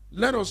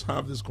 Let us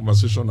have this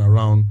conversation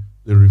around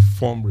the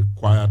reform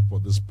required for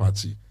this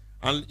party.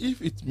 And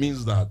if it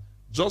means that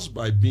just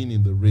by being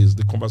in the race,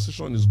 the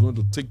conversation is going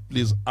to take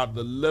place at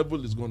the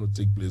level it's going to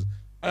take place,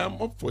 I am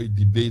up for a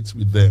debate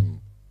with them.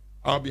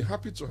 I'll be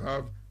happy to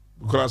have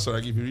Bukola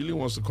Saraki, if he really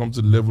wants to come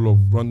to the level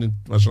of running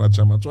national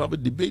chairman, to have a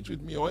debate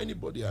with me or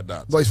anybody at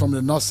that. But he's from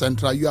the North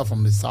Central, you are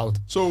from the South.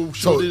 So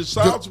the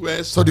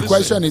Southwest... So the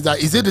question is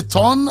that, is it the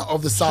turn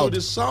of the South? Should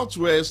the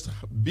Southwest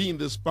be in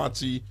this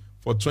party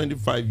for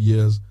 25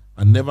 years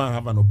and never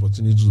have an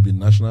opportunity to be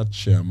national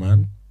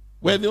chairman?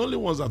 We're the only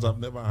ones that have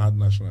never had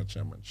national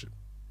chairmanship.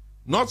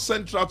 North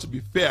Central, to be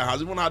fair,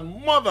 has even had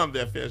more than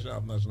their fair share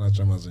of national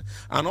chairmanship.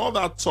 And all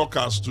that talk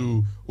as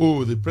to,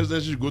 oh, the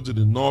presidency should go to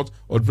the North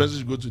or the presidency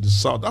should go to the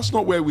South. That's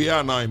not where we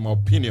are now, in my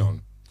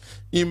opinion.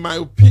 In my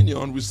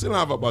opinion, we still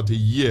have about a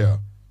year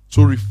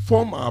to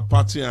reform our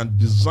party and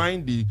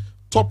design the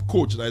top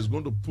coach that is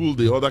going to pull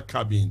the other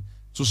cabin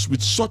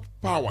with such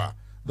power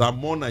that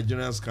more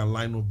Nigerians can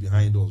line up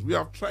behind us. We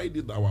have tried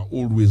it our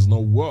old ways,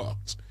 not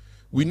worked.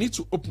 We need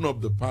to open up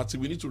the party.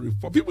 We need to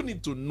reform. People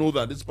need to know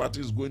that this party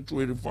is going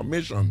through a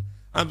reformation.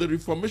 And the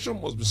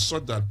reformation must be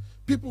such that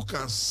people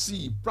can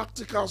see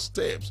practical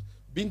steps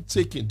being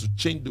taken to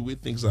change the way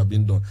things have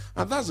been done.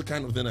 And that's the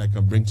kind of thing I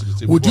can bring to the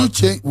table.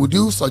 Would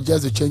you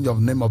suggest a change of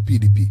name of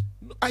PDP?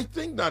 I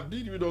think that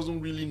PDP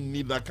doesn't really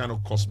need that kind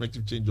of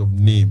cosmetic change of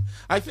name.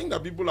 I think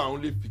that people are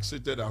only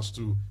fixated as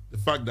to the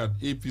fact that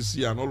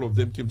APC and all of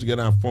them came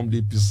together and formed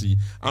APC.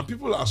 And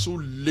people are so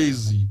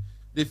lazy.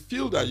 They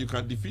feel that you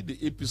can defeat the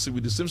APC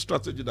with the same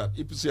strategy that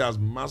APC has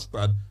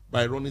mastered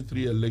by running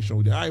 3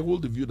 elections. I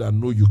hold the view that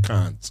no, you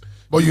can't.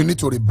 But you need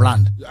to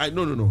rebrand.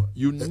 No.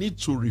 You need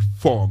to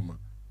reform.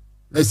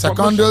 The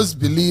seconders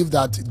believe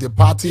that the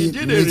party He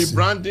did a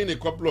rebranding a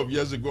couple of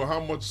years ago.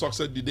 How much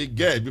success did they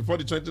get? Before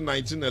the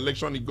 2019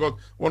 election, he got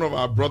one of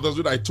our brothers,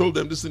 which I told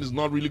them this thing is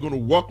not really going to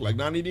work like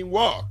that, and it didn't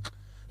work.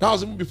 That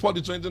was even before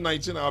the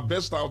 2019, our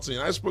best outing.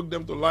 I spoke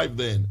them to life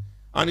then.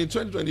 And in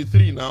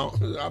 2023 now,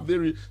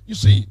 you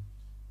see,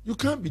 you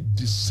can't be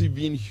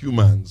deceiving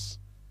humans.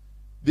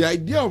 The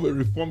idea of a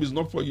reform is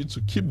not for you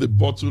to keep the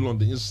bottle on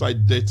the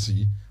inside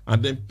dirty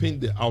and then paint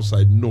the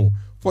outside. No.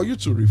 For you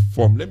to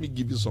reform, let me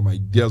give you some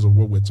ideas of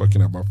what we're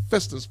talking about.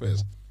 First is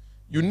first,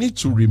 you need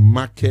to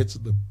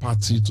remarket the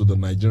party to the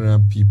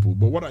Nigerian people.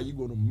 But what are you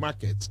going to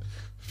market?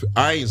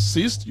 I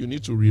insist you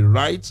need to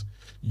rewrite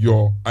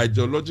your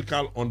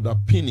ideological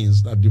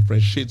underpinnings that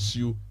differentiates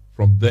you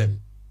from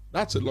them.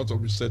 That's a lot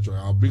of research.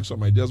 I'll bring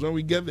some ideas when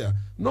we get there.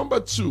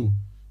 Number 2,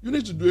 you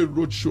need to do a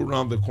roadshow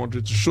around the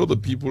country to show the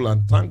people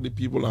and thank the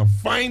people and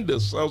find the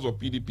cells of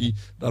PDP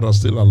that are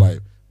still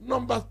alive.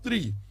 Number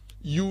 3,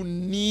 you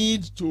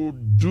need to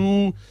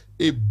do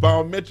a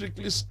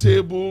biometrically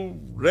stable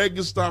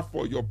register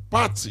for your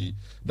party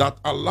that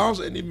allows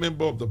any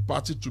member of the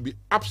party to be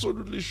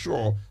absolutely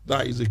sure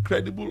that is a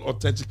credible,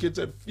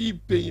 authenticated,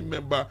 fee-paying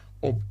member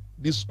of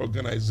this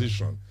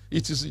organization.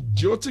 It is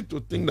idiotic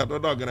to think that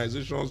other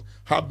organizations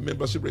have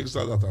membership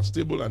registers that are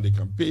stable and they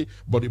can pay,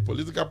 but the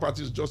political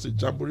party is just a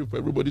jamboree for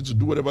everybody to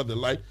do whatever they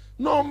like.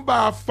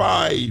 Number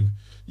 5,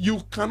 you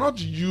cannot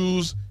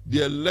use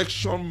the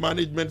election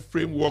management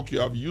framework you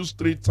have used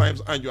 3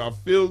 times and you have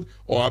failed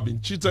or have been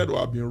cheated or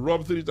have been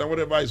robbed 3 times,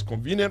 whatever is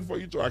convenient for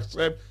you to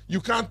accept. You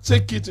can't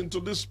take it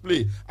into this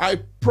play. I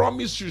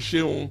promise you,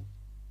 Segun,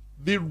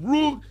 the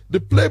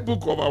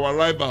playbook of our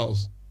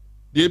rivals,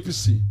 the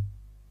APC,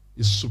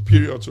 is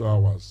superior to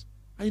ours.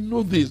 I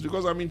know this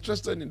because I'm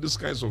interested in these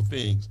kinds of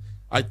things.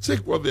 I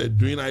take what they're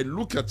doing, I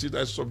look at it,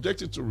 I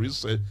subject it to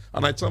research,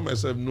 and I tell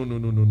myself,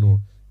 no.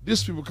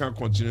 These people can't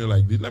continue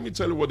like this. Let me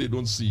tell you what they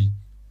don't see.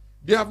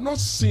 They have not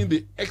seen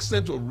the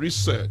extent of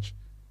research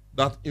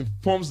that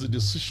informs the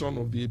decision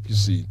of the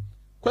APC.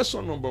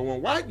 Question number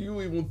 1, why do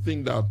you even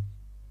think that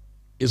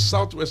a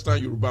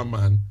southwestern Yoruba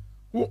man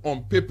who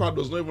on paper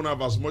does not even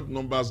have as much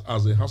numbers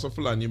as a Hausa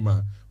Fulani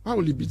man, why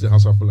will he beat a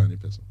Hausa Fulani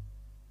person?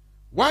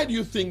 Why do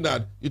you think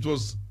that it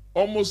was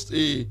almost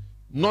a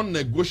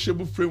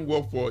non-negotiable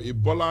framework for a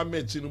Bola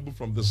Ahmed Tinubu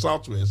from the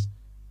southwest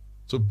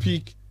to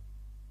pick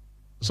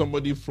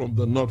somebody from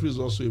the north who is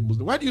also a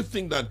Muslim? Why do you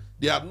think that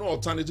they had no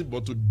alternative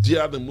but to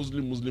dare the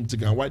Muslim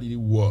ticket, and why did it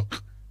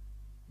work?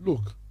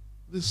 Look,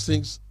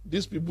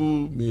 these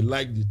people may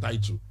like the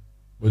title,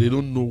 but they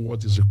don't know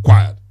what is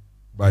required.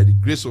 By the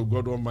grace of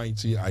God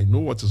Almighty, I know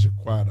what is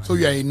required. So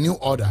you are a new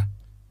order.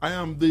 I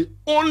am the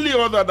only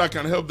other that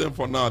can help them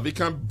for now. They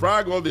can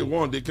brag all they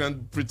want. They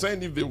can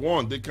pretend if they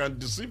want. They can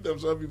deceive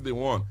themselves if they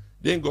want.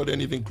 They ain't got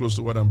anything close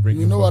to what I'm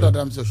bringing. You know what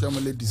Adams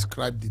Oshiomhole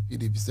described the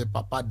PDP? He said,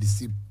 Papa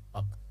deceived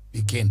Papa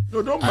again.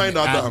 No, don't mind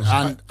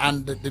Adams.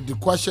 And the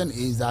question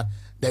is that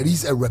there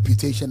is a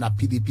reputation that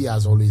PDP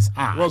has always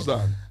had. What's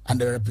that? And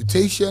the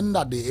reputation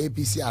that the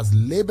APC has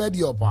labeled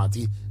your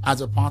party as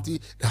a party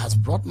that has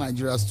brought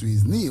Nigerians to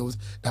his knees,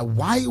 that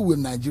why will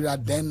Nigeria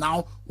then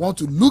now want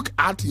to look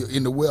at you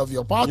in the way of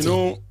your party? You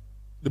know,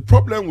 the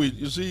problem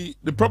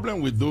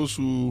with those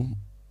who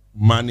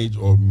manage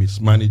or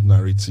mismanage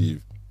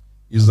narrative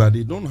is that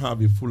they don't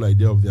have a full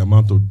idea of the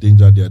amount of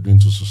danger they are doing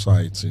to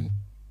society.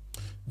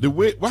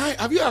 Why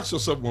have you asked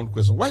yourself one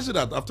question? Why is it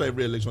that after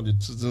every election the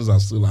citizens are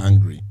still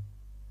angry?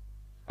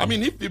 I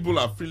mean, if people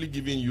are freely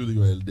giving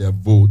you their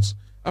votes,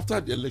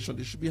 after the election,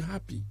 they should be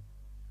happy.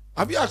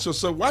 Have you asked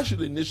yourself, why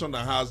should a nation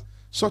that has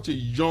such a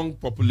young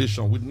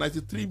population with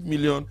 93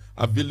 million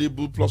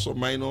available plus or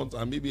minus,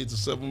 and maybe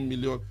 87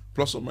 million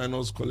plus or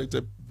minus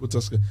collected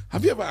voters,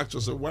 have you ever asked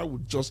yourself, why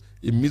would just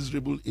a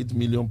miserable 8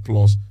 million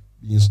plus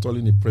be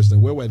installing a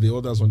president? Where were the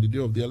others on the day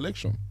of the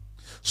election?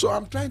 So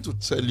I'm trying to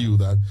tell you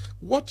that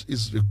what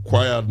is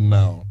required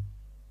now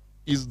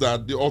is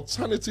that the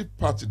alternative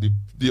party,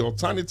 the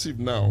alternative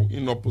now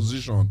in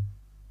opposition,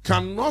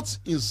 cannot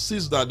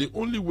insist that the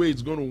only way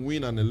it's going to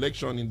win an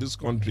election in this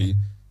country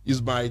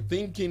is by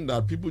thinking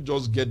that people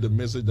just get the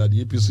message that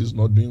the APC is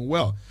not doing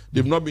well.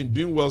 They've not been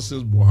doing well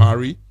since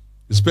Buhari.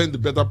 He spent the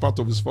better part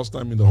of his first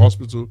time in the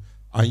hospital,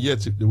 and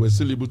yet they were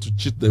still able to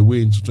cheat their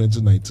way into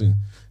 2019.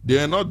 They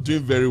are not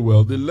doing very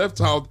well. They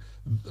left out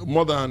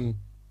more than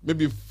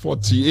maybe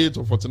 48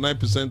 or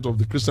 49% of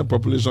the Christian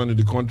population in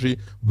the country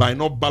by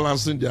not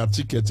balancing their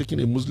ticket, taking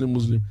a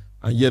Muslim,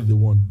 and yet they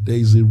won. There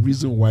is a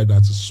reason why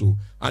that is so.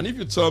 And if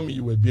you tell me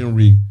you were being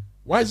rigged,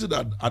 why is it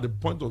that at the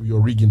point of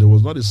your rigging, there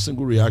was not a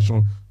single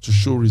reaction to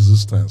show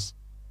resistance?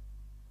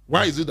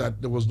 Why is it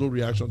that there was no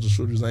reaction to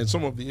show resistance in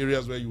some of the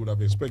areas where you would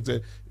have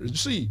expected? You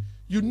see,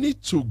 you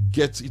need to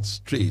get it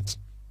straight.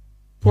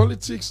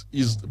 Politics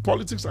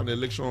and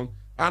election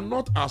are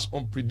not as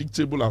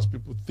unpredictable as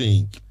people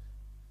think.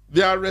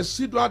 They are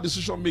residual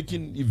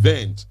decision-making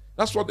events.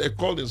 That's what they're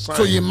called in science.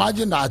 So you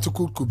imagine that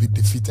Atiku could be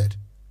defeated.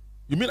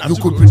 You mean you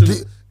could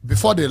predict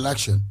before the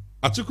election?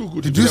 Atiku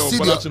could did you see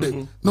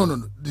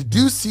no. Did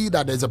you see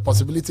that there's a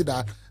possibility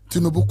that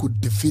Tinubu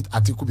could defeat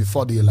Atiku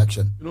before the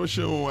election? You know,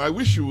 Segun, I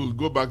wish you would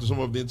go back to some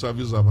of the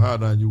interviews I've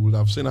had and you would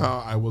have seen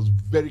how I was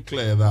very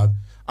clear that...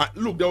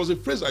 look, there was a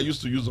phrase I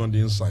used to use on the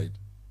inside.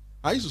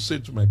 I used to say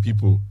to my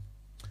people,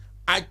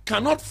 I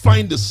cannot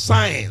find the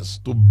science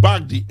to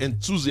back the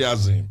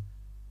enthusiasm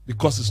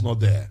because it's not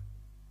there.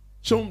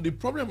 So the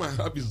problem I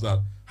have is that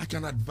I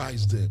can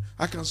advise them,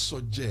 I can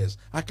suggest,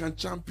 I can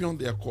champion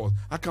their cause,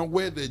 I can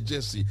wear their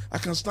jersey, I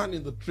can stand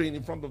in the train,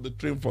 in front of the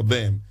train for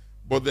them.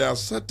 But there are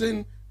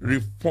certain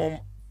reform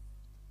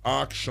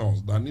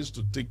actions that needs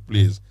to take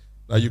place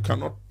that you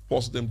cannot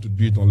force them to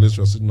do it unless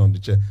you're sitting on the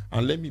chair.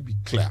 And let me be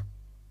clear,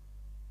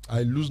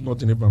 I lose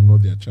nothing if I'm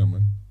not their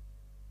chairman.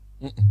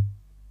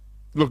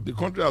 Look, the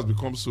country has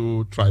become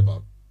so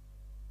tribal.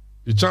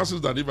 The chances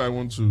that if I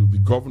want to be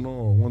governor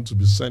or want to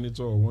be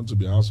senator or want to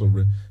be House of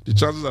Rep, the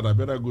chances that I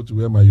better go to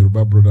where my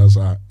Yoruba brothers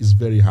are is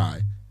very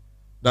high.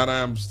 That I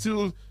am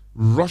still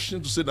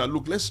rushing to say that,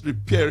 look, let's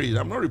repair it.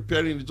 I'm not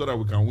repairing it so that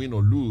we can win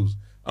or lose.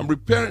 I'm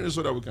repairing it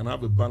so that we can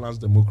have a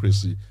balanced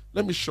democracy.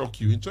 Let me shock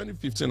you. In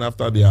 2015,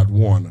 after they had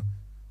won,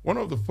 one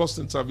of the first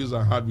interviews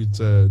I had with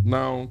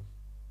now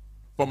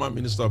former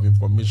Minister of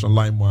Information,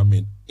 Lai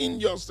Mohammed, in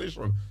your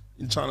station,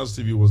 in China's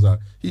TV, was that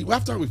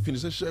after we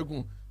finished, he said,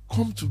 Segun,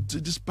 come to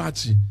this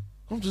party.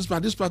 Come to this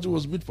party. This party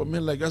was made for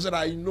men like I said,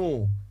 I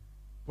know.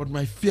 But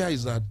my fear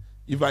is that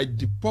if I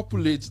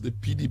depopulate the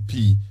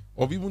PDP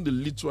of even the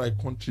little I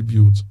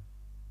contribute,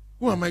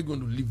 who am I going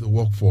to leave the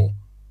work for?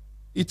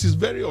 It is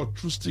very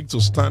altruistic to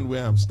stand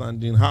where I'm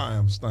standing, how I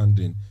am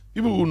standing.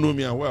 People who know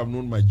me and who have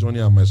known my journey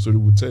and my story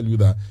will tell you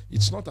that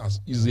it's not as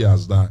easy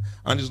as that.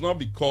 And it's not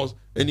because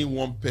any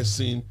one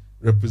person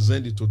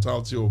represents the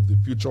totality of the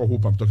future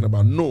hope I'm talking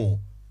about. No.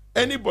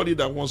 Anybody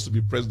that wants to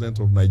be president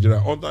of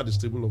Nigeria under the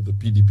stable of the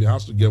PDP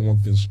has to get one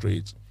thing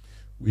straight.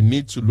 We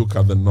need to look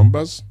at the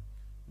numbers.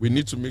 We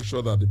need to make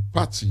sure that the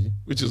party,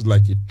 which is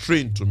like a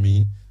train to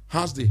me,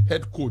 has the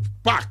head coach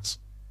packed.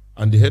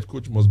 And the head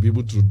coach must be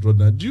able to draw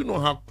that. Do you know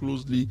how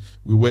closely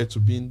we were to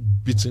being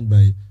beaten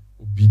by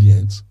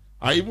obedience?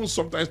 I even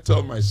sometimes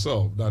tell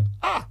myself that,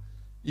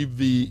 if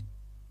the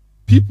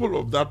people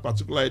of that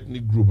particular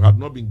ethnic group had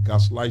not been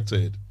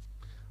gaslighted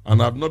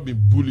and have not been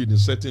bullied in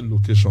certain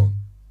location,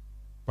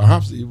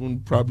 perhaps they even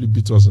probably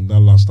beat us in that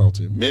last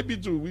outing. Maybe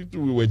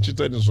we were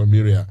cheated in some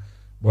area,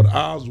 but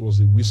ours was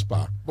a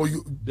whisper. But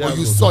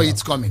you saw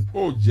it coming.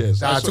 Oh,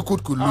 yes. I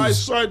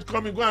saw it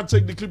coming. Go and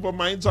take the clip of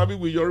my interview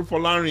with Yori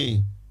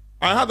Folari.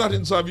 I had that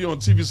interview on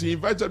TV. He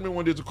invited me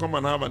one day to come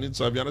and have an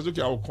interview, and I said,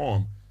 okay, I'll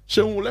come.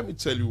 Segun, let me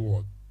tell you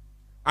what.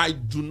 I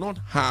do not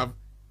have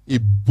a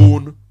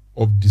bone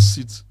of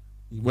deceit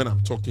when I'm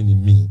talking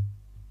in me.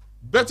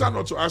 Better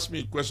not to ask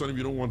me a question if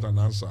you don't want an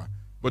answer.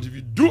 But if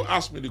you do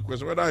ask me the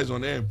question, whether it's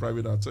on air in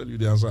private, I'll tell you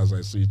the answer as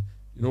I see it.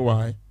 You know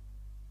why?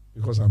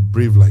 Because I'm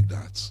brave like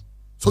that.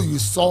 So you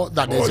saw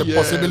that there's a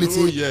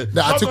possibility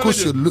the article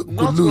could lose.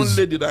 Not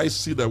only did I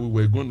see that we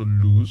were going to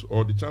lose,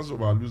 or the chance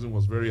of our losing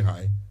was very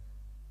high,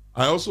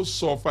 I also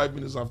saw 5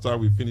 minutes after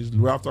we finished,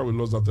 after we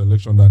lost that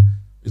election, that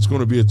it's going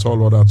to be a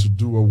tall order to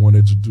do what we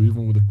wanted to do,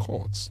 even with the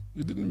courts.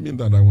 It didn't mean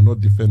that I will not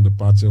defend the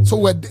party. So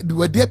were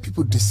there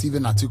people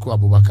deceiving Atiku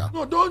Abubakar?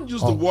 No, don't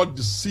use the word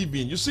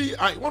deceiving. You see,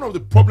 one of the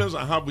problems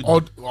I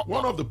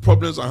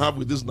have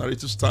with this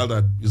narrative style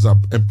that is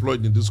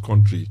employed in this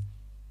country,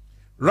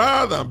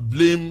 rather than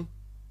blame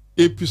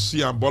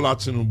APC and Bola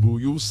Tinubu,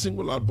 you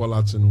single out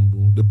Bola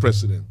Tinubu, the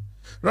president.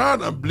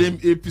 Rather than blame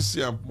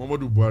APC and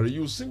Muhammadu Buhari,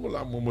 you single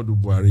out Muhammadu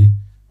Buhari.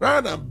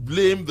 Rather than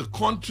blame the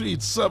country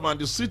itself and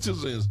the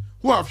citizens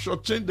who have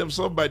shortchanged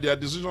themselves by their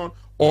decision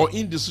or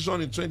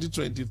indecision in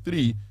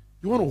 2023,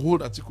 you want to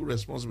hold Atiku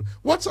responsible.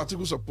 What's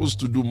Atiku supposed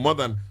to do more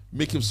than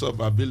make himself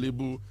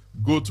available,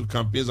 go to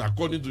campaigns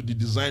according to the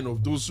design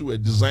of those who were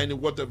designing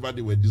whatever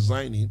they were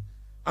designing,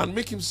 and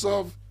make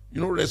himself,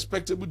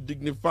 respectable,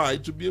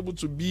 dignified, to be able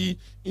to be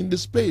in the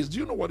space? Do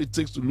you know what it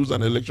takes to lose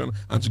an election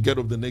and to get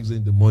up the next day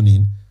in the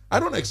morning? I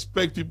don't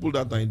expect people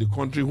that are in the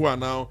country who are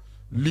now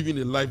living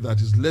a life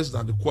that is less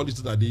than the quality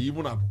that they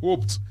even had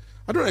hoped.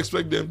 I don't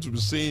expect them to be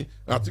saying,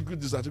 Atiku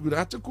this, Atiku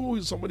that. Atiku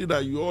is somebody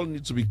that you all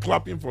need to be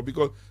clapping for,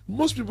 because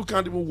most people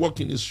can't even walk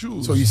in his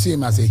shoes. So you see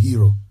him as a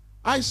hero?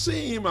 I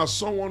see him as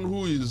someone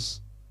who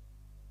is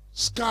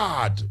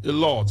scarred a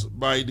lot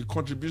by the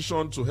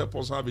contribution to help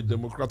us have a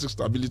democratic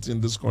stability in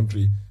this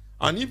country.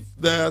 And if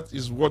that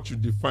is what you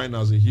define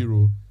as a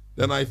hero,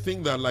 then I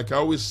think that, like I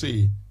always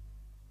say,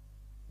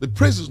 the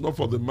praise is not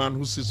for the man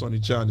who sits on a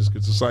chair and is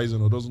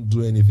criticizing or doesn't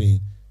do anything.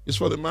 It's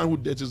for the man who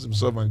dirties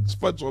himself and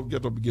first off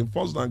get up again,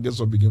 first down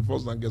gets up again,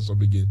 first down gets up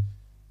again.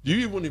 Do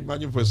you even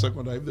imagine for a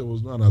second that if there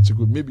was no an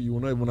article, maybe you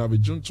would not even have a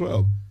June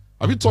 12?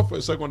 Have you thought for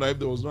a second that if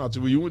there was no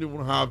article, you wouldn't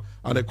even have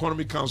an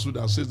economic council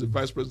that says the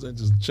vice president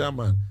is the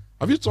chairman?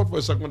 Have you thought for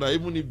a second that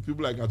even if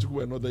people like Atiku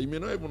were not there, you may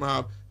not even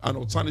have an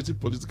alternative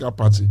political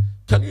party?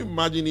 Can you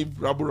imagine if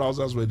rabble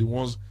rousers were the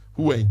ones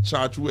who were in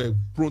charge, who were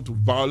prone to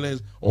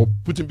violence or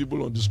putting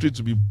people on the street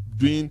to be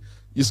doing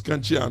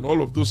Iskanchi and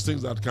all of those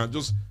things that can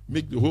just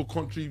make the whole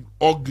country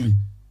ugly?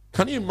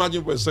 Can you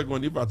imagine for a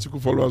second if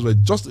Atiku followers were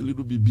just a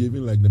little bit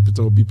behaving like the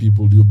Peter Obi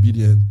people, the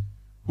obedient,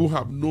 who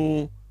have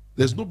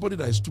there's nobody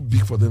that is too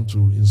big for them to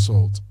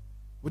insult?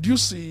 Would you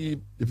see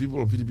the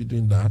people of PDP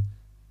doing that?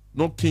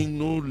 No king,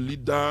 no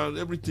leader,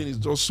 everything is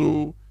just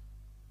so,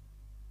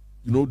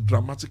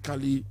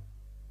 dramatically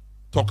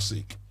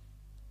toxic.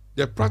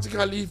 They're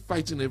practically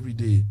fighting every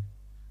day.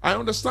 I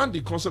understand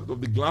the concept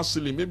of the glass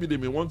ceiling. Maybe they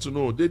may want to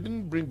know. They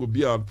didn't bring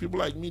Obi out. People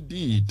like me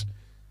did.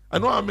 I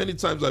know how many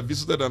times I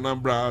visited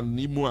Anambra and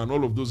Imo and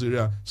all of those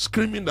areas,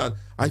 screaming that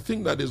I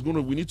think that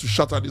we need to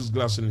shatter this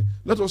glass ceiling.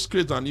 Let us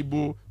create an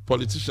Igbo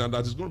politician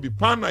that is going to be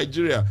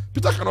pan-Nigeria.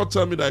 Peter cannot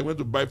tell me that he went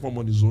to buy form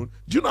on his own.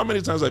 Do you know how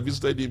many times I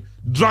visited him,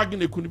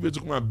 dragging a Kunife to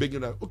come and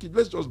begging that, okay,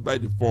 let's just buy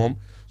the form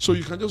so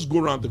you can just go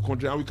around the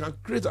country and we can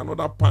create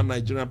another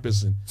pan-Nigerian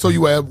person. So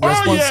you were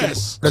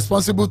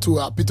responsible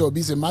to Peter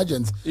Obi's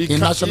emergence in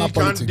national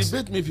politics. He can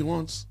debate me if he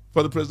wants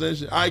for the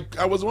presidency.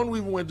 I was the one who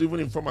even went to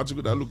inform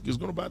Atiku that, look, he's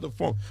going to buy the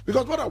form.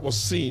 Because what I was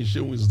seeing,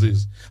 Segun, is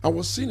this. I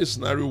was seeing a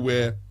scenario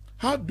where,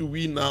 how do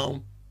we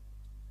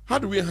how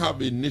do we have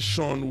a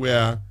nation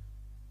where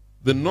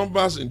the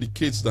numbers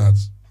indicates that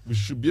we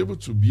should be able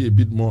to be a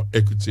bit more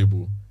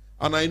equitable?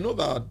 And I know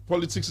that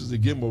politics is a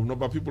game of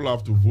number. People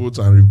have to vote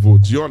and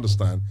re-vote. Do you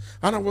understand?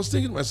 And I was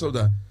thinking to myself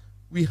that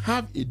we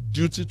have a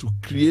duty to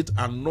create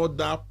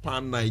another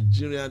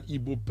pan-Nigerian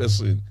Igbo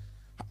person.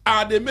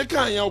 Ademeka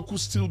Anyanwu could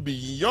still be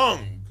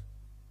young.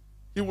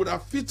 He would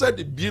have fitted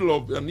the bill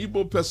of an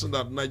Igbo person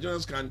that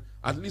Nigerians can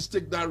at least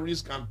take that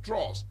risk and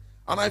trust.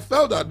 And I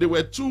felt that they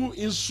were too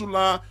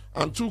insular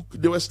and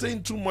they were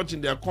staying too much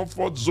in their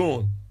comfort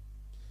zone.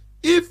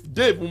 If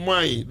Dave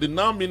Umahi, the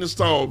now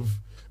minister of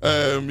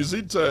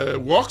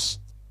Works,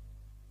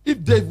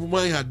 if Dave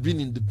Umahi had been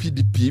in the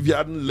PDP, if he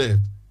hadn't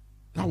left,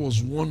 that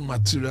was one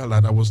material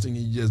that I was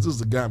thinking, yes, this is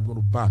the guy I'm going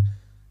to back.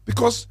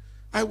 Because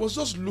I was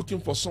just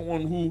looking for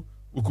someone who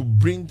could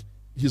bring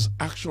his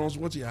actions,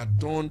 what he had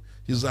done,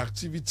 his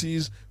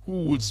activities,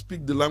 who would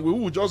speak the language,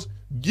 who would just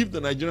give the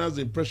Nigerians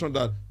the impression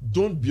that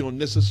don't be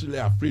unnecessarily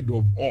afraid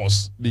of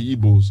us, the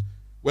Igbos.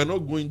 We're not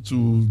going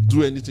to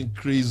do anything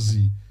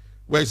crazy.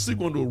 We're still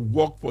going to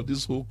work for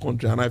this whole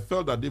country. And I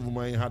felt that Dave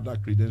Umahi had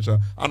that credential,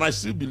 and I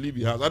still believe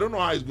he has. I don't know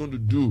how he's going to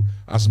do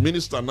as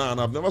minister now,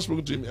 and I've never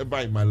spoken to him ever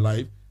in my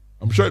life.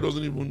 I'm sure he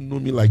doesn't even know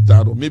me like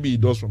that, or maybe he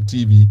does from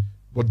TV.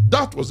 But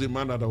that was a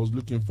man that I was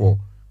looking for.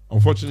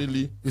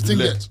 Unfortunately, you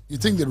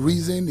think the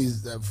reason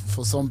is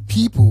for some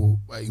people,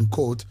 in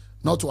quote,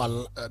 not to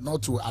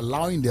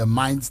allow in their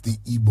minds the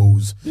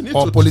Igbos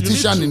or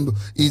politicians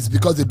is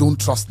because they don't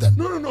trust them?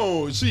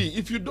 No. See,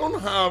 if you don't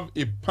have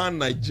a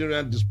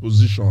pan-Nigerian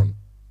disposition,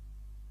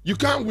 you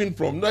can't win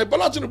from.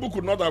 Bola Tinubu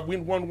could not have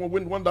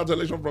won that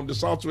election from the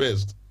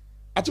southwest.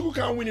 Atiku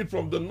can't win it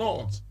from the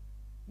north.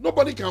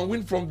 Nobody can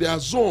win from their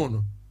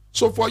zone.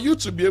 So for you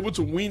to be able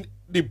to win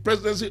the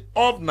presidency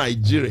of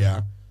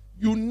Nigeria,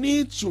 you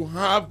need to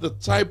have the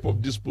type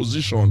of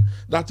disposition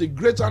that a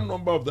greater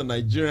number of the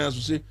Nigerians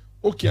will say,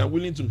 okay, I'm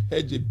willing to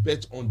hedge a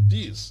bet on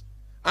this.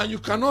 And you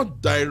cannot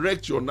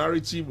direct your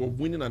narrative of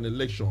winning an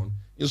election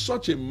in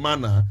such a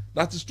manner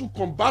that is too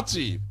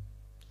combative.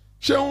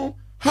 Segun,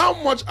 how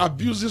much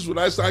abuses would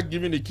I start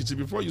giving Ekiti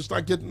before you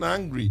start getting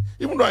angry?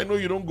 Even though I know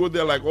you don't go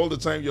there like all the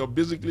time, you're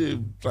basically a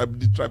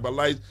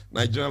tribalized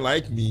Nigerian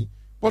like me.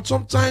 But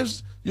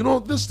sometimes, you know,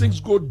 these things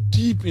go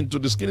deep into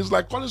the skin. It's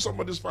like calling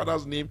somebody's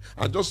father's name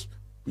and just,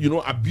 you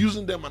know,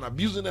 abusing them and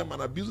abusing them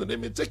and abusing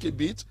them. It may take a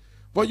bit,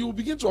 but you will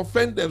begin to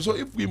offend them. So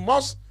if we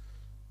must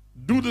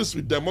do this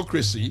with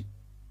democracy,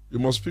 we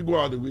must figure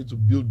out a way to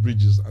build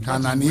bridges. And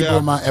can an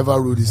Igbo man ever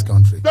rule this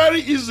country?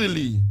 Very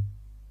easily.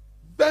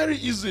 Very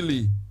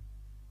easily.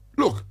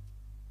 Look,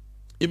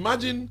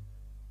 imagine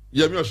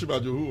Yemi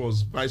Osinbajo, who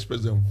was vice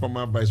president,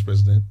 former vice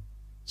president,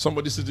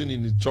 somebody sitting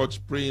in the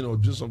church praying or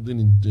doing something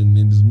in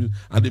his music,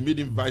 and they made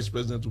him vice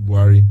president to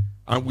Buhari.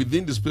 And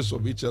within the space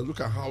of 8 years, look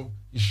at how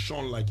he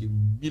shone like a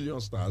million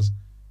stars.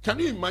 Can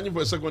you imagine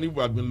for a second if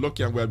we had been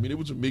lucky and we had been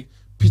able to make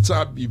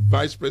Peter be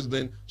vice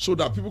president so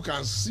that people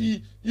can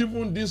see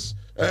even this,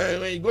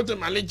 when you go to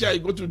Malaysia, you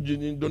go to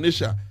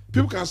Indonesia,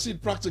 people can see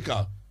it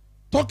practical.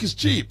 Talk is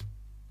cheap.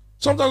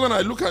 Sometimes when I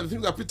look at the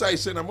things that Peter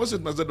is saying, I must say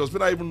to myself, does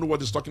Peter even know what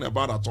he's talking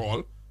about at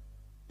all?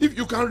 If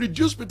you can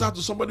reduce Peter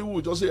to somebody who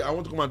will just say, I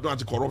want to come and do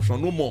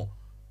anti-corruption, no more.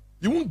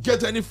 You won't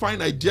get any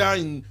fine idea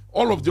in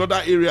all of the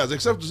other areas,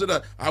 except to say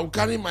that I will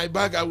carry my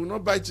bag, I will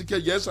not buy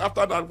ticket. Yes,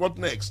 after that, what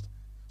next?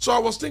 So I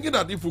was thinking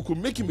that if we could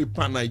make him a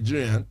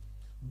pan-Nigerian,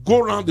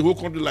 go around the whole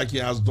country like he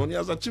has done, he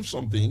has achieved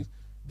something,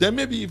 then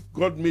maybe if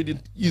God made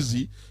it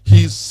easy,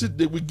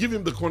 we give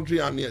him the country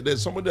and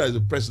there's somebody that is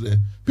the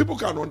president. People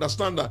can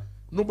understand that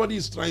nobody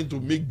is trying to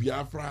make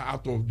Biafra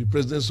out of the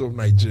presidency of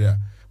Nigeria.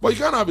 But you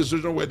can't have a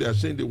situation where they are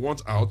saying they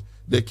want out,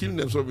 they're killing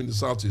themselves in the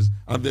southeast,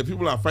 and then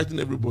people are fighting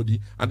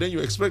everybody, and then you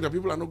expect that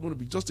people are not going to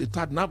be just a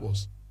tad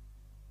nervous.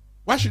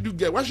 Why should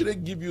they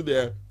give you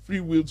their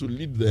free will to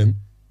lead them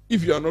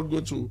if you are not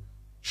going to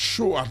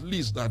show at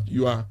least that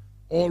you are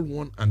all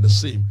one and the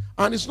same?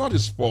 And it's not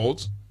his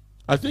fault.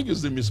 I think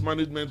it's the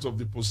mismanagement of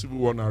the post-Civil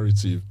War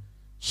narrative.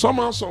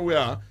 Somehow,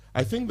 somewhere,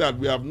 I think that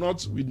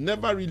we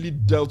never really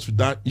dealt with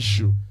that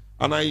issue.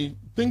 And I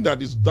think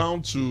that it's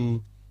down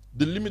to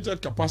the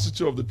limited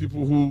capacity of the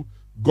people who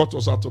got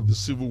us out of the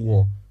Civil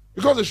War.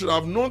 Because they should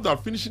have known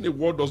that finishing a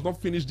war does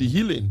not finish the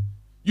healing.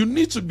 You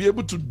need to be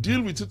able to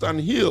deal with it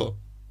and heal.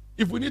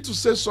 If we need to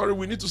say sorry,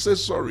 we need to say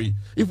sorry.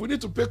 If we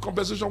need to pay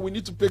compensation, we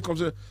need to pay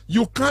compensation.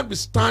 You can't be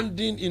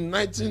standing in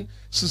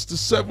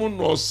 1967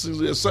 or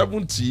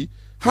 70,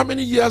 how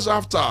many years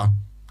after?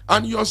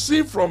 And you're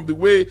seeing from the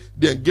way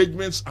the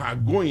engagements are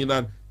going,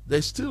 and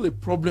there's still a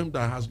problem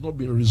that has not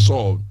been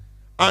resolved.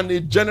 And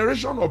a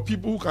generation of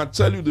people who can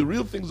tell you the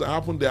real things that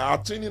happen, they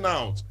are turning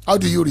out. How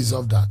do you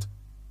resolve that?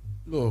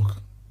 Look,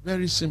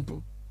 very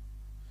simple.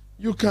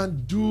 You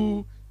can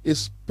do a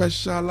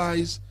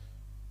specialized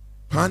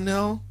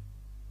panel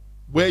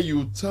where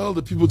you tell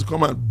the people to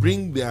come and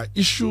bring their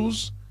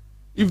issues.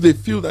 If they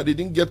feel that they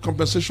didn't get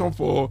compensation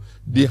for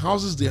the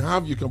houses they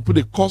have, you can put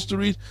a cost to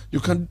it.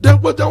 There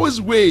are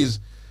always ways.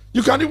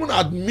 You can even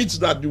admit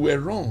that you were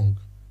wrong.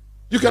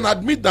 You can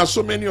admit that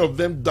so many of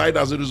them died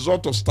as a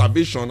result of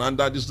starvation and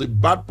that is a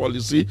bad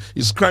policy,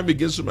 it's crime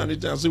against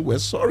humanity, and say, we're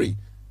sorry.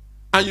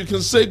 And you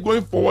can say,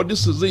 going forward,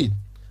 this is it.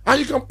 And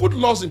you can put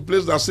laws in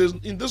place that says,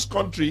 in this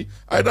country,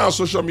 either on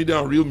social media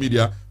or real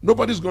media,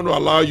 nobody's going to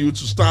allow you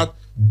to start,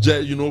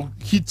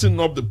 heating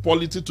up the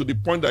polity to the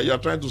point that you are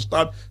trying to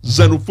start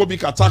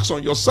xenophobic attacks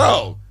on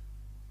yourself.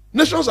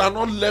 Nations are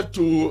not left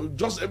to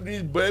just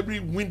every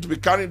wind to be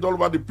carried all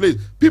over the place.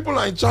 People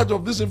are in charge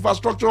of this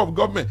infrastructure of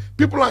government.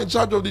 People are in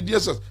charge of the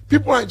DSS.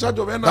 People are in charge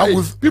of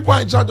NIA. People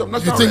are in charge of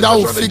national. You think that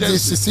will fix the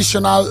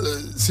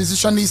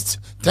secessionist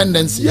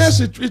tendencies? Yes,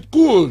 it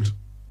could.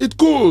 It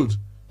could.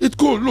 It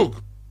could. Look,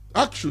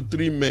 actually,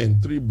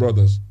 three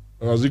brothers,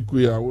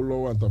 Razikwe,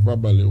 Awolowo, and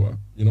Tafawa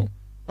Balewa.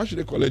 Why should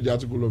they collect the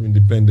article of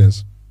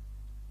independence?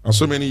 And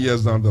so many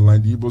years down the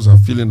line, the Igbos are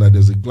feeling that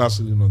there's a glass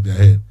ceiling on their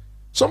head.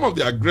 Some of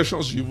the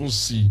aggressions you even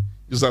see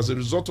is as a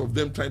result of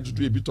them trying to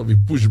do a bit of a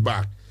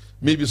pushback.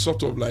 Maybe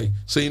sort of like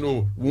saying,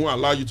 oh, we won't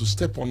allow you to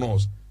step on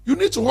us. You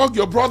need to hug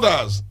your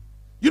brothers.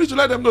 You need to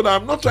let them know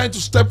that I'm not trying to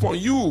step on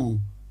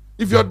you.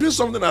 If you're doing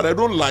something that I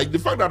don't like, the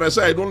fact that I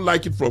say I don't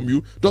like it from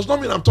you does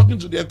not mean I'm talking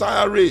to the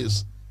entire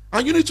race.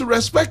 And you need to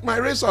respect my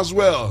race as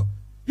well.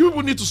 You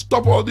people need to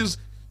stop all these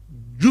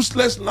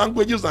useless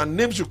languages and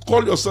names you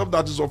call yourself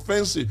that is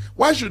offensive.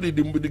 Why should it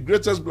be the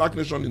greatest black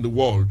nation in the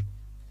world?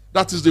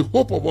 That is the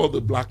hope of all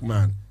the black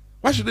man.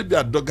 Why should they be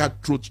a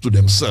dogged truth to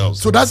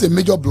themselves? So that's a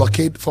major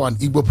blockade for an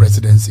Igbo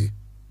presidency.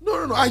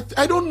 No.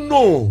 I don't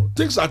know.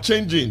 Things are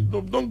changing.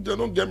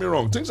 Don't get me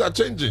wrong. Things are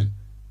changing.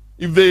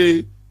 If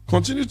they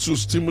continue to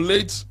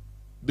stimulate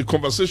the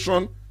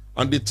conversation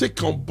and they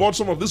take on board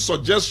some of this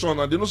suggestion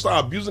and they don't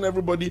start abusing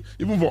everybody,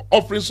 even for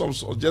offering some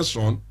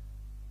suggestion,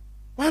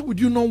 why would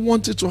you not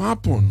want it to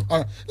happen? All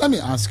right, let me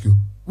ask you,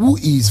 who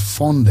is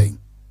funding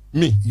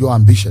me? Your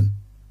ambition?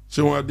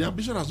 So the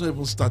ambition has not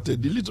even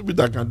started. The little bit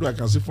I can do, I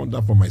can still fund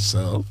that for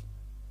myself.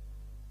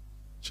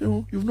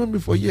 So you've known me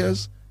for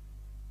years.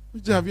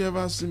 Have you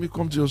ever seen me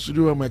come to your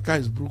studio where my car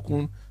is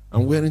broken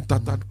and wearing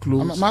tattered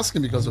clothes? I'm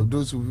asking because of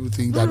those who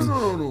think that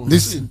no.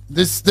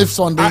 this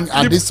funding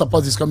and this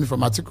support is coming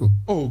from Atiku.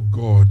 Oh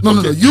God!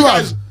 No. Do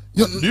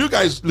you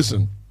guys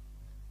listen?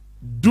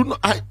 Do not.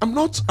 I'm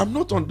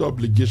not under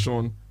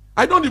obligation.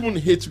 I don't even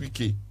hate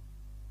Wike.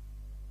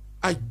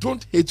 I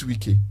don't hate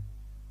Wike.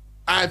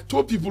 I've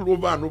told people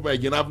over and over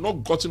again, I've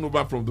not gotten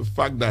over from the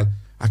fact that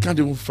I can't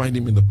even find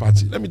him in the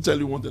party. Let me tell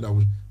you one thing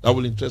that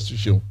will interest you,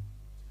 Segun.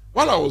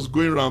 While I was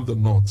going around the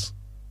north,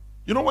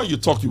 when you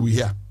talk, you will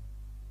hear.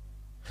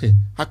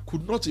 I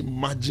could not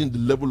imagine the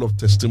level of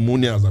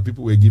testimonials that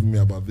people were giving me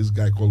about this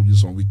guy called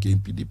Wilson Wike in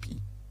PDP.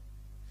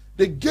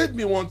 They gave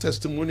me one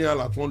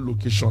testimonial at one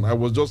location. I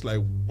was just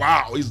like,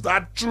 wow, is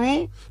that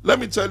true? Let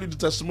me tell you the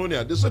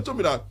testimonial. They said to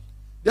me that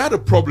they had a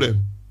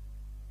problem.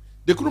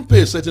 They couldn't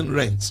pay a certain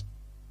rent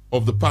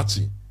of the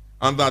party,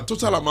 and the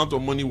total amount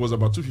of money was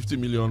about 250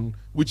 million,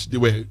 which they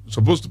were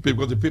supposed to pay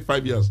because they paid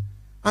 5 years.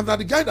 And that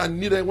the guy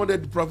that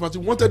wanted the property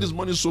wanted his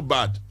money so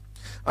bad,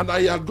 and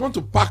I had gone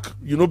to pack,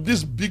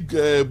 these big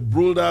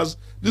boulders,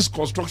 this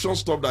construction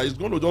stuff that he's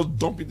going to just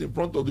dump it in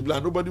front of the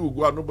plan. Nobody will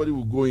go out, nobody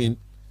will go in.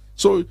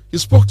 So he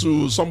spoke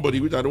to somebody,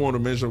 which I don't want to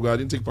mention because I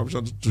didn't take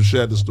permission to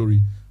share the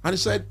story. And he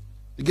said,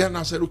 the guy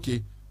now said,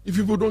 okay, if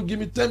people don't give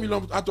me 10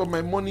 million out of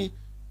my money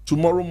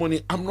tomorrow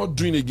morning, I'm not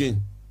doing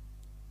again.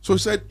 So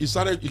he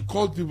said, he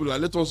called people like,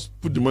 let us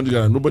put the money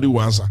together. Nobody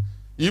will answer.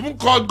 He even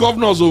called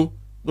governors,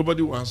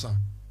 nobody will answer.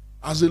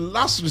 As a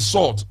last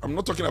resort, I'm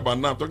not talking about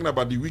now, I'm talking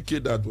about the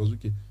wicked that was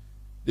wicked.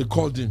 They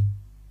called him.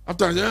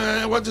 After I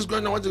said, what is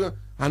going on?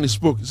 And he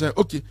spoke. He said,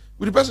 okay,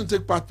 will the person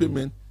take part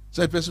payment?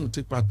 Said the person will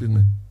take part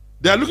payment.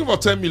 They are looking for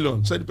 10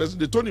 million. Said the person,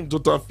 they told him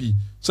total fee.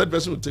 Said the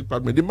person will take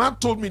part payment. The man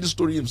told me the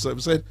story himself.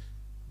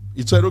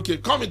 He said, okay,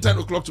 come in 10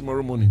 o'clock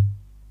tomorrow morning.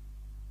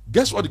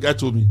 Guess what the guy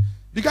told me?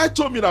 The guy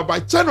told me that by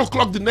 10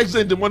 o'clock the next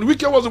day in the morning,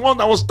 Wike was the one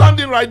that was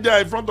standing right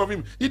there in front of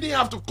him. He didn't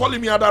have to call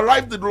him. He had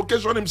arrived at the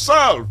location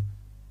himself.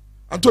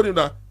 I told him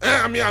that,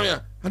 I'm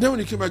here. And then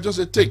when he came, I just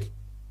said, take.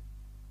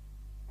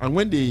 And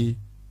when they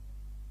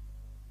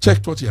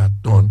checked what he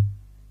had done,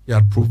 he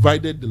had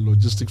provided the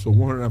logistics for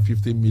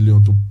 150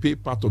 million to pay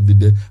part of the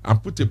debt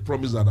and put a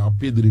promise that I'll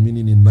pay the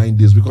remaining in 9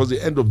 days because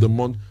the end of the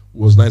month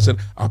was 9. He said,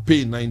 I'll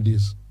pay in 9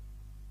 days.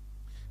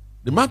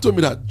 The man told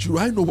me that, do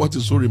I know what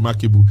is so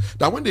remarkable?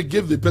 That when they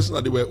gave the person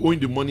that they were owing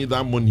the money,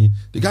 that money,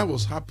 the guy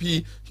was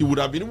happy. He would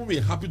have been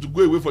even happy to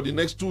go away for the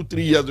next 2-3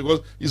 years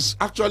because it's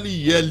actually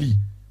yearly.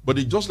 But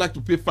they just like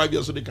to pay 5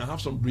 years so they can have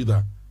some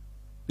breather.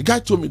 The guy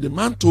told me, the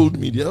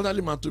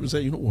elderly man told me,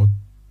 said, you know what?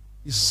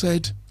 He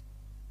said,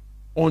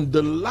 on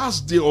the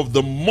last day of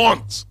the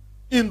month,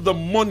 in the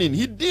morning,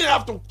 he didn't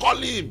have to call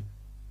him.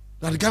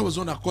 That the guy was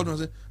on that call and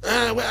said,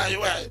 where are you?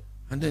 Where are you?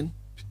 And then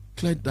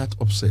cleared that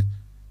upset.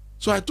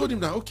 So I told him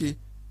that, okay,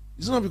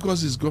 it's not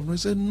because he's governor. He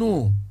said,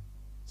 no.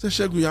 He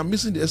said, Segun, you are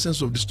missing the essence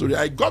of the story.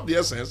 I got the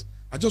essence.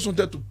 I just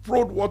wanted to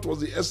probe what was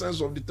the essence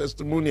of the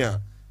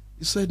testimonial.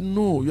 He said,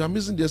 no, you are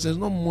missing the essence,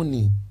 not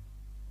money.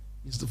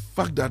 It's the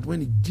fact that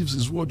when he gives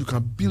his word, you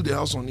can build a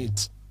house on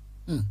it.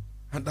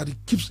 and that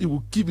he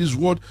will keep his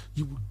word.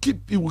 He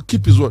will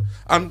keep his word.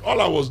 And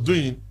all I was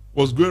doing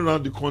was going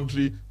around the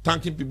country,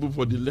 thanking people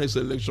for the next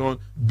election,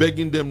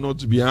 begging them not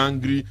to be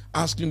angry,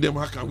 asking them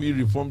how can we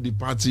reform the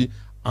party,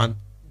 and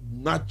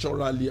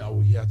naturally I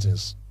will hear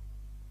things.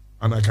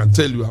 And I can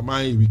tell you, am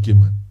I a wicked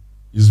man?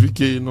 Is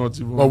wicked not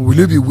even? But will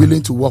you be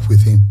willing to work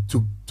with him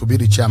to be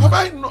the chairman? Have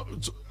I not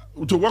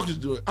to work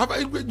with? You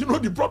know,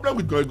 the problem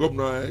with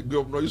Governor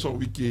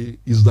Yuson Wike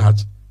is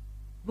that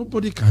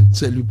nobody can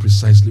tell you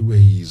precisely where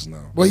he is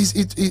now. But he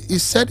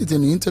said it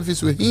in the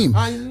interviews with him.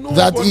 I know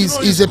that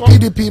he's a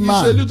PDP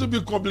man. It's a little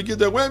bit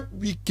complicated. When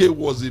Wike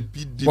was a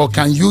PDP. But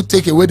can you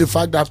take away the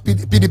fact that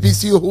PDP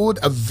still hold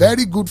a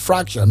very good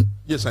fraction?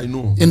 Yes, I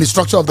know. In the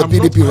structure of the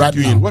PDP right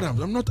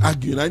now. I'm not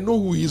arguing. I know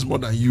who he is more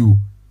than you.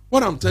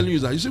 What I'm telling you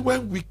is that, you see,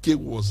 when Wike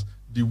was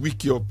the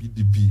Wike of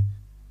PDP,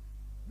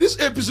 these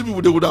APC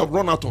people, they would have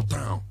run out of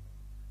town.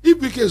 If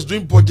Wike is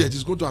doing budget,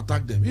 he's going to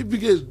attack them. If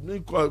Wike is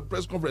doing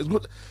press conference,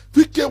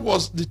 Wike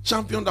was the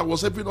champion that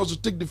was helping us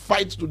to take the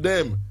fight to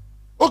them.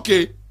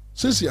 Okay,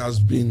 since he has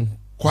been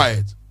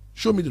quiet,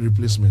 show me the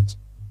replacement.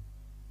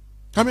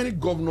 How many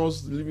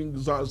governors, serving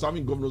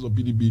governors of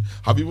PDP,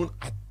 have even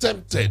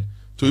attempted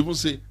to even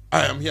say,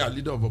 I am here,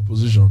 leader of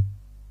opposition?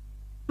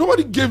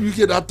 Nobody gave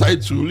Wike that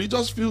title. He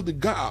just filled the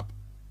gap.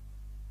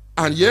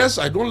 And yes,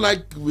 I don't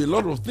like a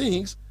lot of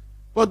things,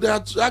 but there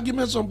are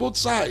arguments on both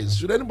sides.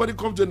 Should anybody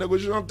come to a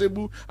negotiation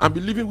table and be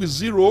living with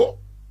zero?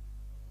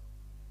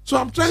 So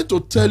I'm trying to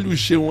tell you,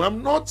 Segun,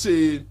 I'm not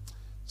a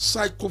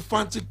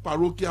sycophantic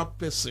parochial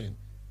person.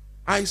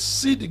 I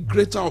see the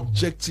greater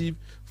objective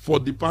for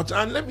the party.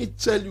 And let me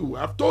tell you,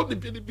 I've told the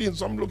PDP in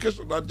some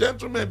locations that,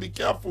 gentlemen, be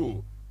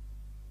careful.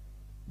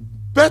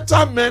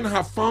 Better men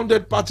have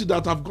founded parties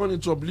that have gone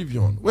into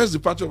oblivion. Where's the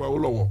party of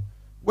Awolowo?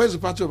 Where's the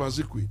party of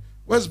Azikwe?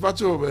 Where's the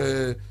party of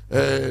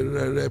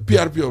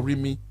PRP of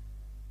Rimi?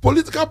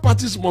 Political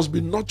parties must be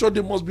nurtured.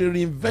 They must be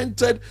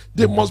reinvented.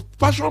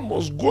 Passion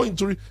must go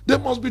into. They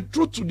must be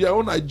true to their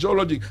own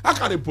ideology. How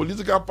can a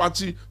political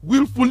party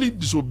willfully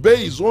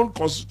disobey its own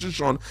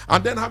constitution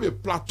and then have a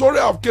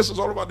plethora of cases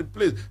all over the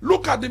place?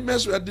 Look at the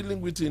mess we are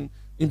dealing with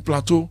in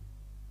Plateau.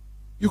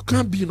 You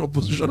can't be in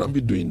opposition and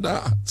be doing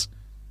that.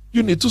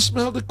 You need to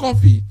smell the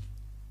coffee.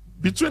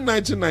 Between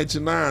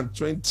 1999 and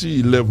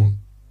 2011,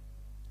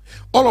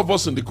 all of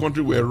us in the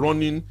country were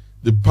running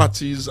the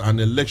parties and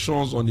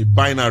elections on a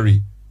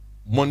binary,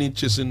 money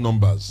chasing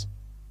numbers.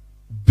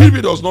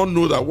 PDP does not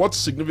know that what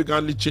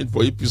significantly changed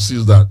for APC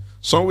is that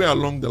somewhere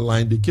along the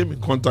line they came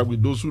in contact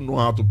with those who know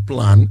how to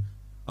plan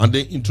and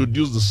they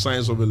introduced the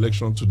science of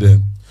election to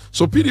them.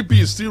 So PDP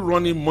is still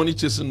running money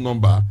chasing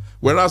number,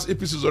 whereas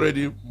APC is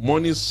already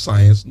money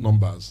science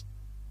numbers.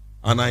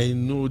 And I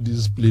know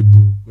this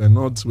playbook. I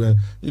know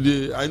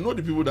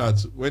the people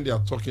that when they are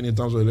talking in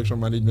terms of election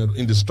management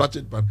in the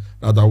strategy part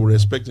that I will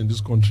respect in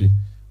this country,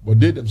 but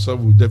they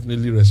themselves will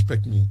definitely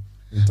respect me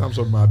in terms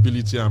of my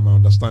ability and my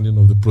understanding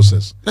of the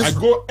process. I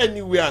go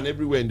anywhere and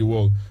everywhere in the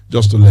world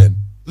just to learn.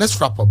 Let's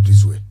wrap up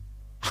this way.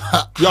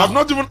 You have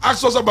not even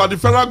asked us about the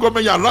federal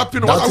government. You are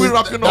wrapping up. What are we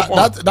wrapping up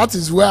on? That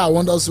is where I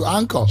want us to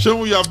anchor. Sure,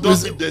 we have done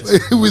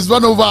it. We've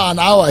run over an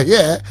hour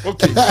here.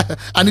 Okay.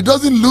 And it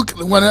doesn't look,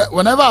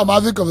 whenever I'm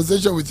having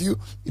conversation with you,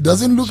 it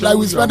doesn't look like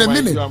we spent a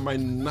minute. You are my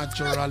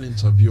natural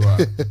interviewer.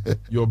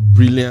 You're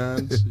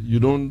brilliant. You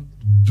don't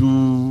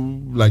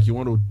do like you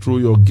want to throw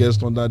your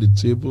guest under the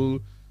table.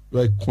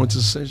 You're a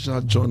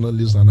quintessential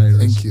journalist, and I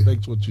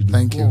respect what you do.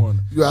 Thank you.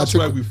 That's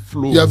why we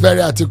flow. You're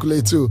very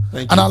articulate too.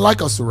 And I'd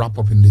like us to wrap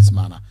up in this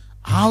manner.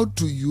 How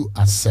do you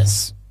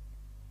assess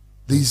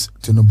this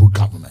Tinubu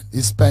government?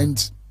 It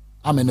spent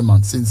how many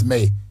months since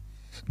May?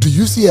 Do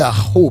you see a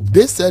hope?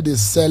 They said they're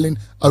selling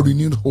a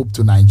renewed hope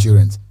to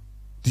Nigerians.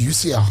 Do you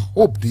see a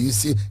hope? Do you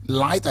see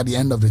light at the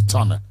end of the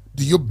tunnel?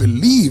 Do you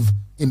believe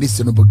in this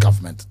Tinubu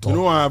government at all? You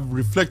know, I've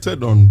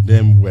reflected on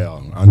them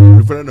well and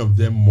reflected on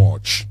them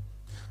much.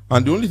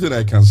 And the only thing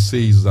I can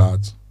say is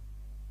that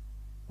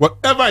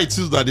whatever it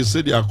is that they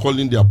say they are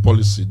calling their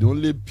policy, the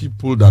only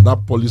people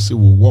that policy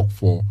will work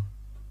for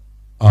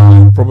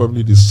are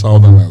probably the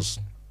Southerners.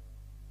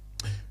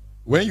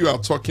 When you are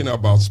talking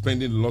about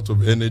spending a lot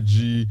of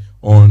energy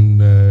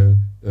on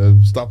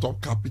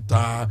startup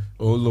capital,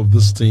 all of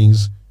these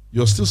things,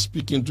 you're still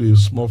speaking to a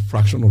small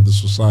fraction of the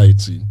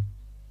society.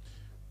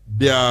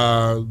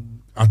 Their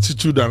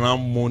attitude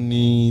around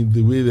money,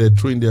 the way they're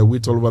throwing their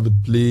weight all over the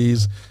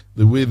place,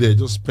 the way they're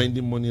just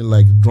spending money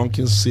like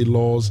drunken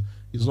sailors,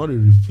 is not a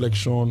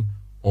reflection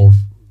of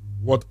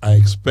what I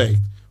expect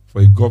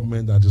for a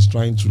government that is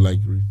trying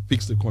to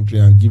fix the country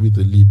and give it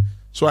a leap.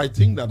 So I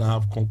think that I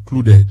have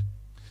concluded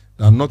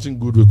that nothing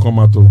good will come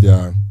out of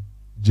their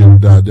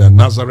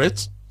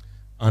Nazareth,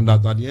 and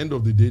that at the end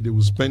of the day they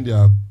will spend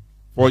their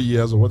 4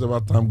 years or whatever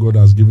time God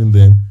has given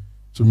them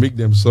to make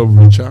themselves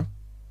richer,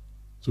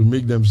 to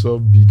make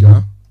themselves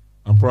bigger,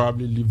 and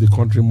probably leave the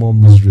country more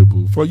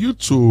miserable. For you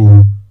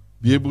to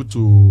be able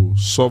to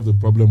solve the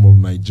problem of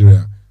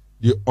Nigeria,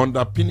 the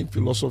underpinning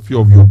philosophy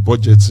of your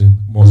budgeting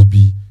must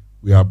be,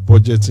 we are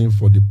budgeting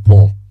for the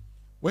poor.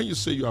 When you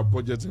say you are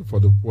budgeting for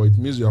the poor, it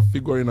means you are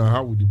figuring out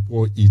how will the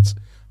poor eat,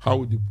 How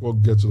will the poor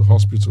get to the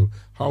hospital?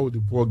 How will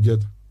the poor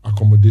get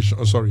accommodation?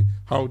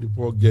 How will the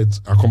poor get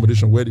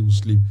accommodation where they will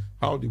sleep?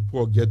 How will the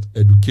poor get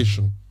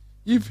education?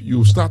 If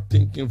you start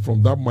thinking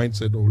from that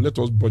mindset of let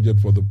us budget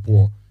for the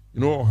poor,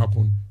 you know what will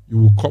happen? You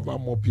will cover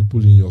more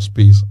people in your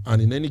space.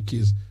 And in any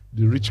case,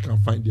 the rich can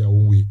find their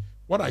own way.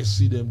 What I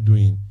see them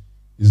doing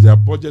is they are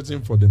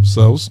budgeting for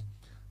themselves,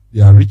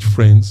 their rich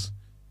friends,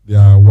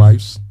 their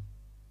wives,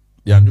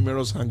 their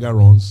numerous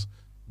hanger-ons,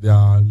 there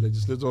are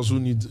legislators who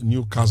need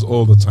new cars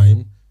all the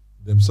time,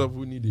 themselves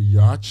who need a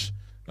yacht,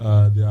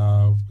 there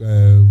are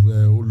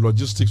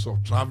logistics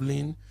of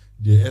traveling,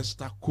 the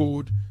ESTA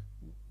code.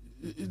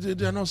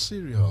 They are not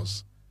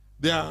serious.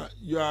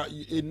 You are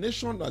a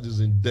nation that is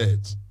in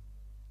debt.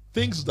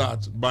 Thinks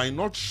that by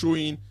not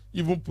showing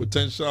even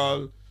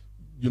potential,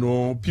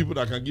 people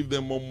that can give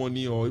them more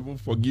money or even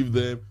forgive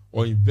them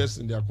or invest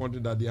in their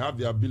country, that they have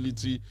the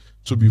ability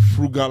to be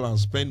frugal and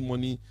spend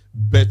money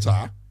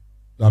better,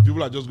 that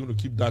people are just going to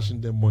keep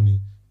dashing them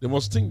money. They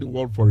must think the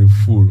world for a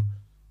fool.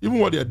 Even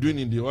what they are doing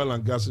in the oil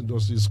and gas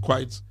industry is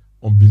quite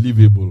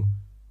unbelievable.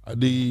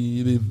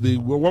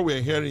 What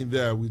we're hearing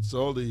there with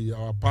all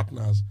our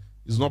partners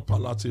is not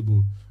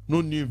palatable.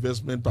 No new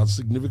investment that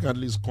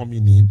significantly is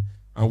coming in,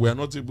 and we are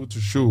not able to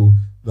show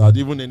that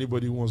even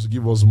anybody who wants to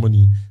give us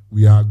money,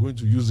 we are going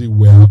to use it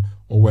well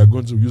or we are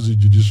going to use it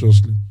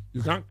judiciously.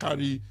 You can't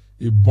carry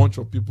a bunch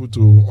of people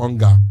to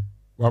hunger.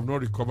 We have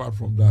not recovered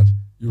from that.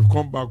 You've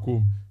come back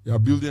home. You are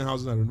building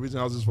houses and renovating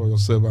houses for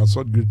yourself at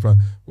such great price.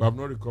 We have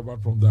not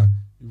recovered from that.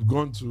 You've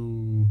gone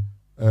to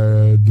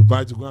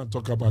Dubai to go and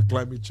talk about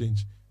climate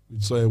change.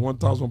 It's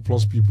 1,000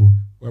 plus people.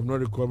 We have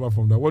not recovered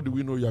from that. What do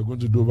we know you are going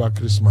to do over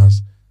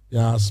Christmas? They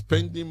are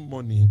spending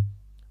money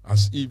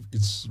as if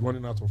it's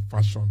running out of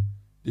fashion.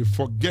 They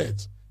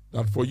forget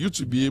that for you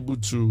to be able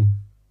to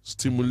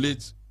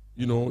stimulate,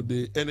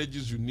 the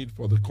energies you need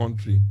for the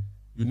country,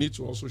 you need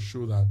to also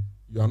show that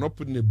you are not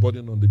putting a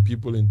burden on the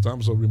people in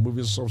terms of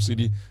removing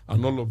subsidy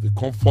and all of the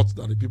comforts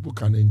that the people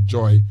can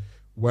enjoy,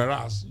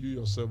 whereas you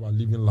yourself are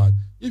living life.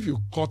 If you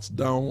cut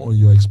down on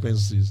your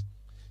expenses,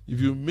 if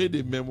you made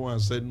a memo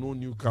and said no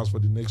new cars for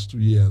the next 2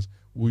 years,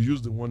 we'll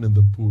use the one in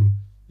the pool.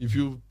 If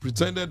you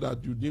pretended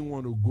that you didn't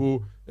want to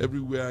go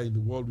everywhere in the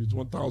world with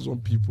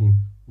 1,000 people,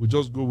 we'll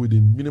just go with the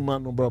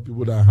minimum number of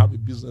people that have a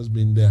business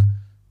being there,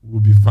 we'll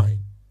be fine.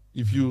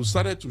 If you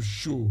started to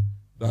show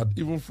that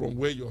even from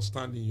where you're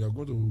standing, you're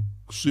going to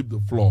sweep the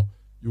floor,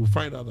 you'll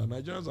find out that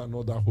Nigerians are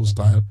not that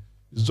hostile.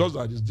 It's just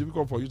that it's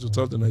difficult for you to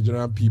tell the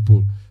Nigerian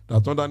people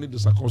that underneath the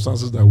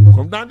circumstances that will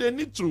come, now they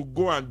need to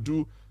go and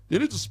they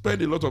need to spend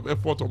a lot of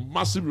effort on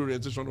massive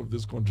reorientation of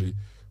this country.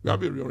 We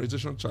have a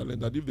reorientation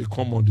challenge that if they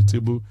come on the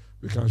table,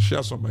 we can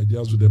share some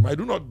ideas with them. I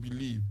do not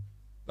believe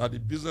that the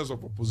business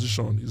of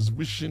opposition is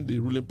wishing the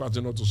ruling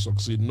party not to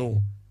succeed.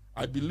 No.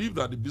 I believe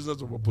that the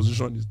business of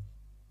opposition is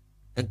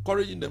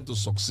encouraging them to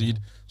succeed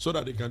so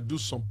that they can do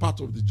some part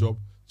of the job,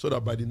 so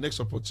that by the next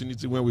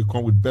opportunity when we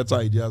come with better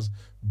ideas,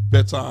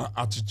 better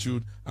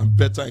attitude, and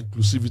better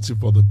inclusivity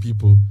for the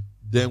people,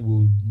 then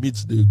we'll meet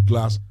the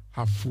glass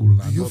half full.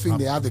 Do you think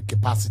they have the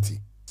capacity?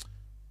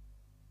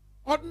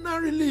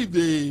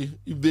 Ordinarily,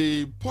 if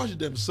they push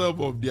themselves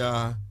of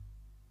their,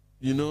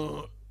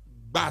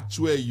 batch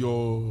where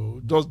you're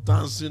just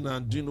dancing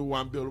and doing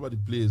one all over the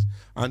place,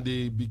 and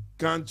they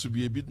began to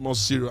be a bit more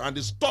serious, and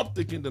they stop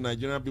taking the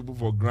Nigerian people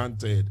for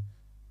granted,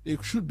 they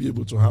should be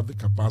able to have the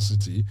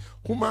capacity.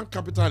 Human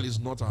capital is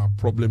not our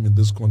problem in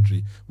this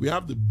country. We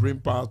have the brain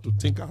power to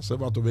think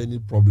ourselves out of any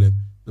problem.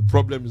 The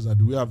problem is that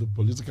do we have the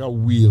political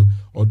will,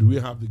 or do we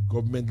have the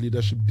government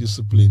leadership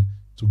discipline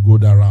to go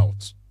that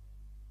route?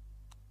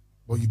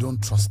 But you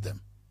don't trust them.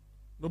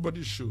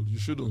 Nobody should. You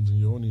shouldn't in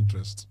your own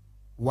interest.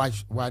 Why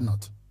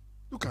not?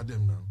 Look at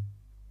them now.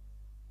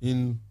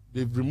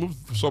 They've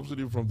removed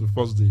subsidy from the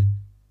first day.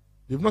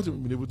 They've not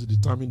even been able to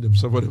determine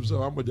themselves for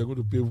themselves how much they're going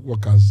to pay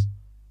workers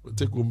for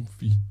take-home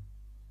fee.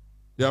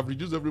 They have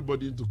reduced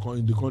everybody in the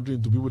country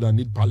into people that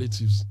need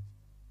palliatives.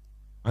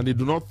 And they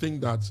do not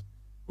think that,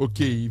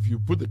 okay, if you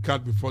put the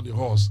cart before the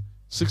horse,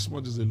 6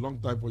 months is a long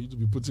time for you to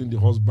be putting the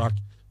horse back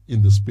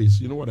in the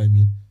space. You know what I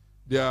mean?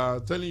 They are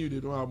telling you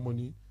they don't have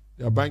money.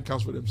 They are buying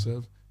cars for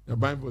themselves. They are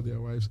buying for their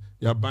wives.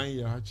 They are buying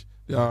yachts.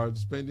 They are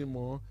spending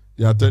more.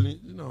 They are telling,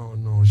 no,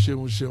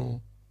 Segun.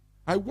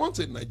 I want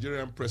a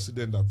Nigerian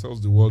president that tells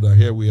the world that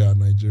here we are,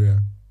 Nigeria.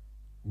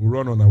 We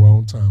run on our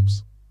own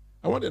terms.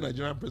 I want a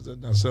Nigerian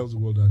president that tells the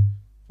world that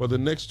for the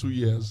next 2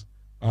 years,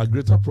 our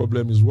greater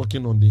problem is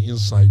working on the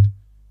inside,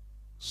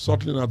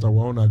 sorting out our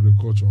own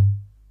agriculture,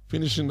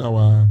 finishing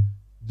our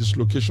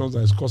dislocations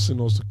that is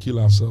causing us to kill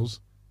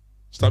ourselves,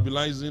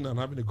 stabilizing and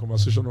having a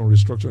conversation on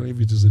restructuring if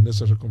it is a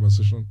necessary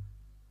conversation,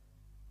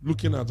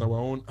 looking at our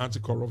own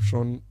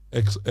anti-corruption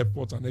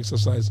effort and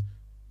exercise,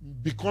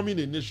 becoming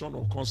a nation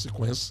of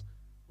consequence,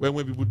 where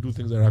when people do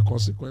things, there are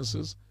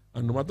consequences,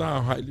 and no matter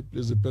how highly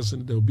placed the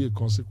person, there will be a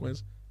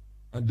consequence,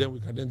 and then we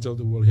can then tell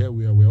the world, here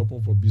we are, we're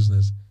open for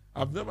business.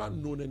 I've never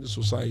known any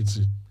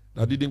society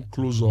that didn't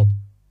close up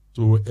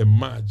to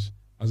emerge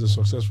as a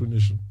successful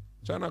nation.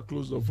 China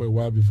closed up for a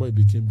while before it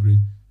became great.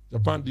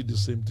 Japan did the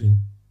same thing.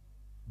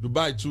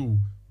 Dubai too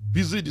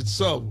busied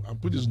itself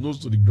and put its nose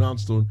to the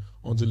grindstone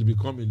until it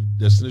become a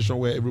destination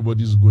where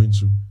everybody is going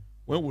to.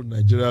 When would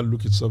Nigeria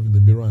look itself in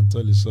the mirror and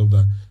tell itself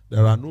that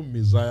there are no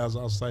messiahs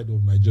outside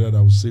of Nigeria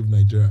that will save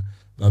Nigeria,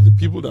 that the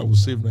people that will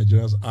save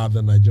Nigerians are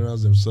the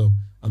Nigerians themselves,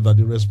 and that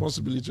the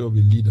responsibility of a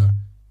leader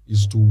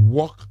is to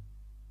walk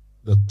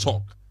the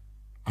talk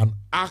and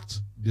act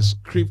the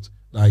script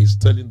that is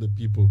telling the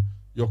people.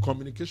 Your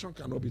communication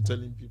cannot be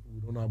telling people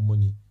we don't have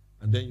money,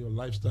 and then your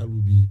lifestyle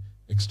will be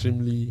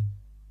extremely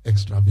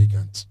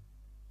extravagant.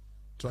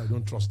 So I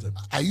don't trust them.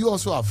 Are you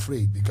also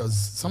afraid, because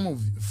some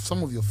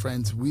of your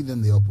friends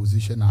within the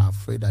opposition are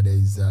afraid that there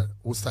is a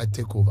hostile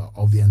takeover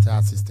of the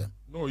entire system?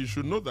 No, you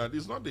should know that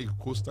it's not a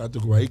hostile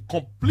takeover, a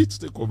complete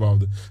takeover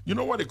of the. You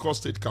know what they call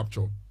state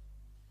capture?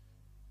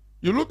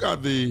 You look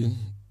at the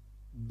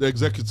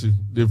executive,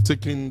 they've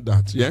taken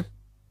that, yeah?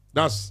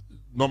 That's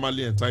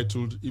normally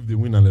entitled if they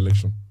win an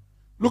election.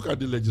 Look at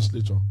the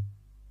legislature.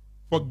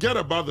 Forget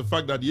about the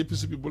fact that the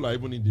APC people are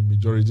even in the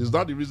majority. Is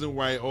that the reason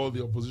why all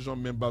the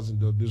opposition members in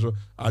the opposition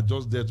are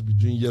just there to be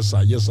doing yes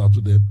sir to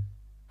them?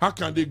 How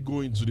can they go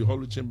into the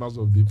hollow chambers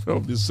of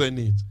the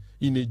Senate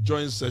in a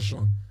joint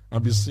session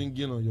and be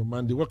singing on your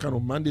mandate? What kind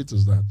of mandate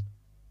is that?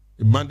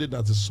 A mandate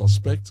that is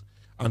suspect,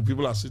 and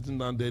people are sitting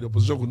down there. The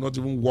opposition could not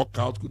even walk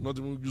out, could not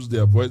even use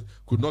their voice,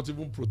 could not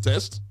even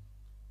protest.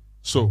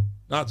 So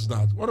that's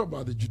that. What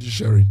about the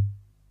judiciary?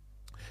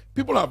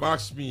 People have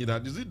asked me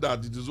that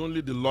it is only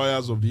the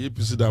lawyers of the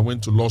APC that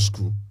went to law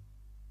school?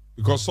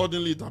 Because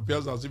suddenly it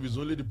appears as if it's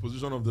only the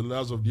position of the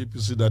lawyers of the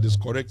APC that is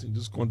correct in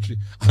this country,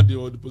 and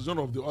the position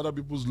of the other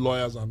people's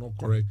lawyers are not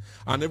correct.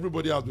 And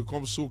everybody has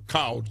become so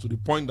cowed to the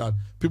point that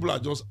people are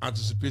just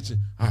anticipating,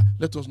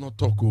 let us not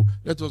talk,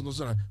 let us not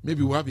say,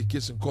 maybe we'll have a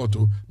case in court,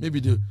 maybe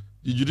the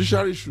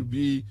judiciary should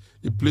be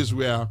a place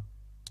where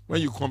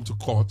when you come to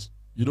court,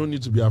 you don't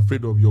need to be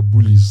afraid of your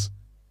bullies.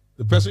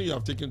 The person you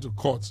have taken to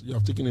court, you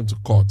have taken him to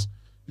court.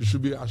 You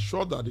should be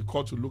assured that the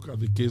court will look at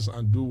the case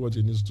and do what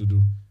it needs to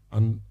do.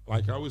 And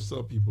like I always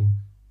tell people,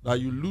 that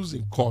you lose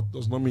in court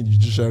does not mean the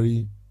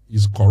judiciary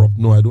is corrupt.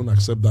 No, I don't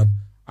accept that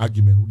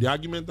argument. The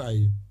argument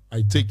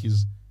I take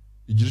is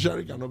the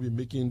judiciary cannot be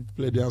making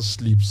pleaders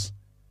sleeps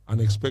and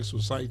expect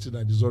society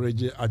that is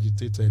already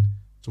agitated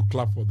to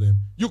clap for them.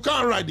 You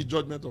can't write the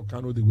judgment of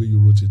Kano the way you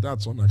wrote it.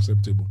 That's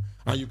unacceptable.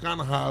 And you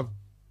can't have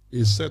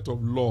a set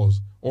of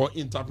laws or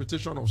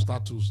interpretation of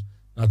status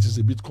that is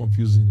a bit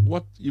confusing.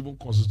 What even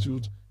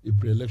constitutes a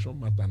pre-election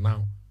matter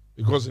now?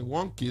 Because in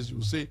one case,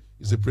 you say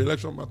it's a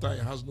pre-election matter, it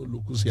has no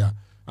locus here.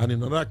 And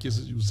in other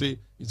cases, you say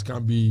it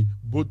can be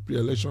both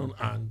pre-election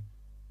and,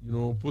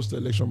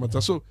 post-election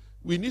matter. So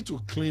we need to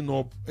clean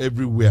up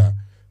everywhere.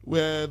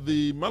 Where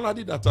the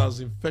malady that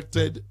has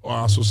infected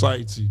our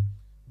society,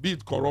 be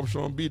it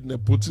corruption, be it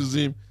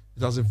nepotism,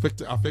 it has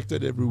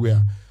affected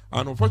everywhere.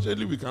 And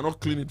unfortunately, we cannot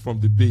clean it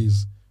from the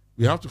base.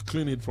 We have to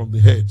clean it from the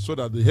head so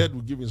that the head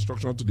will give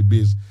instruction to the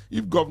base.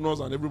 If governors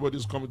and everybody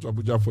is coming to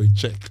Abuja for a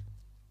check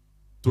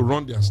to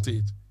run their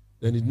state,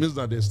 then it means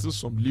that there's still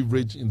some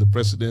leverage in the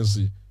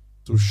presidency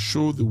to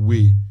show the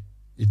way,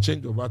 a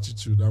change of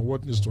attitude and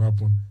what needs to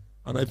happen.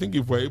 And I think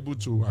if we're able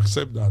to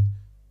accept that,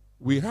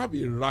 we have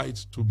a right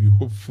to be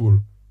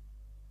hopeful,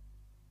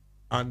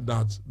 and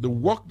that the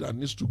work that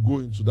needs to go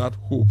into that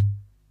hope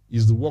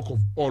is the work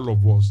of all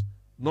of us,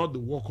 not the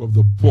work of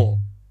the poor.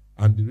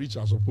 And the rich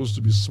are supposed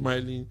to be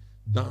smiling,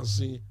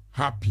 dancing,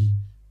 happy,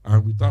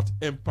 and without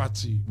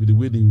empathy with the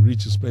way the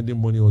rich is spending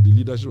money or the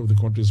leadership of the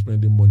country is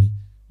spending money.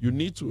 You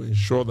need to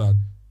ensure that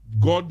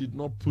God did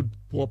not put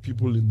poor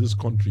people in this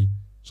country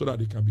so that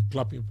they can be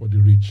clapping for the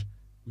rich.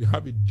 We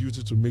have a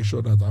duty to make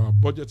sure that our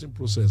budgeting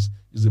process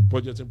is a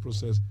budgeting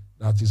process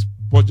that is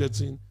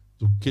budgeting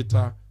to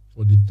cater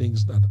for the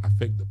things that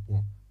affect the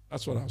poor.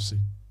 That's what I'll say.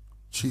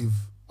 Chief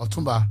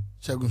Otumba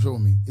Segun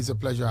Sowunmi, it's a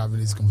pleasure having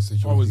this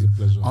conversation Always with a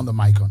pleasure. On the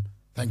Micon.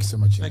 Thank you so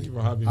much. Thank you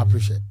for having me. I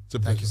appreciate it. It's a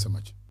Thank you pleasure. so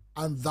much.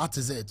 And that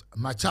is it.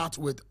 My chat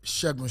with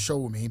Segun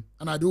Sowunmi.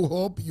 And I do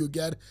hope you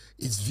get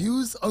his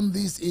views on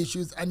these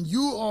issues, and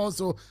you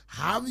also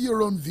have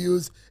your own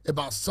views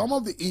about some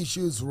of the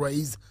issues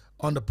raised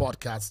on the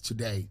podcast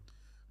today.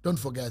 Don't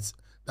forget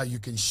that you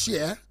can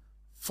share,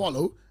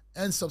 follow,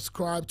 and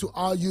subscribe to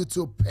our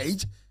YouTube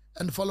page,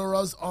 and follow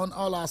us on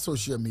all our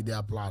social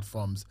media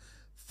platforms.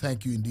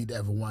 Thank you indeed,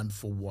 everyone,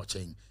 for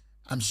watching.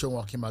 I'm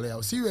Segun Kimale.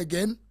 I'll see you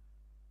again.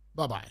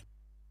 Bye-bye.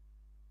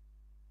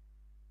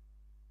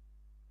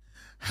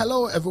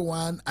 Hello,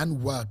 everyone,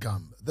 and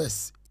welcome.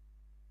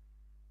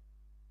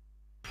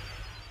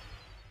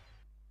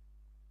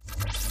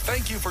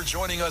 Thank you for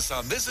joining us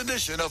on this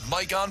edition of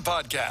Mike On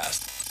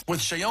Podcast with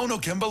Segun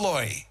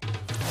Okimbaloi.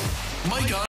 Mike On.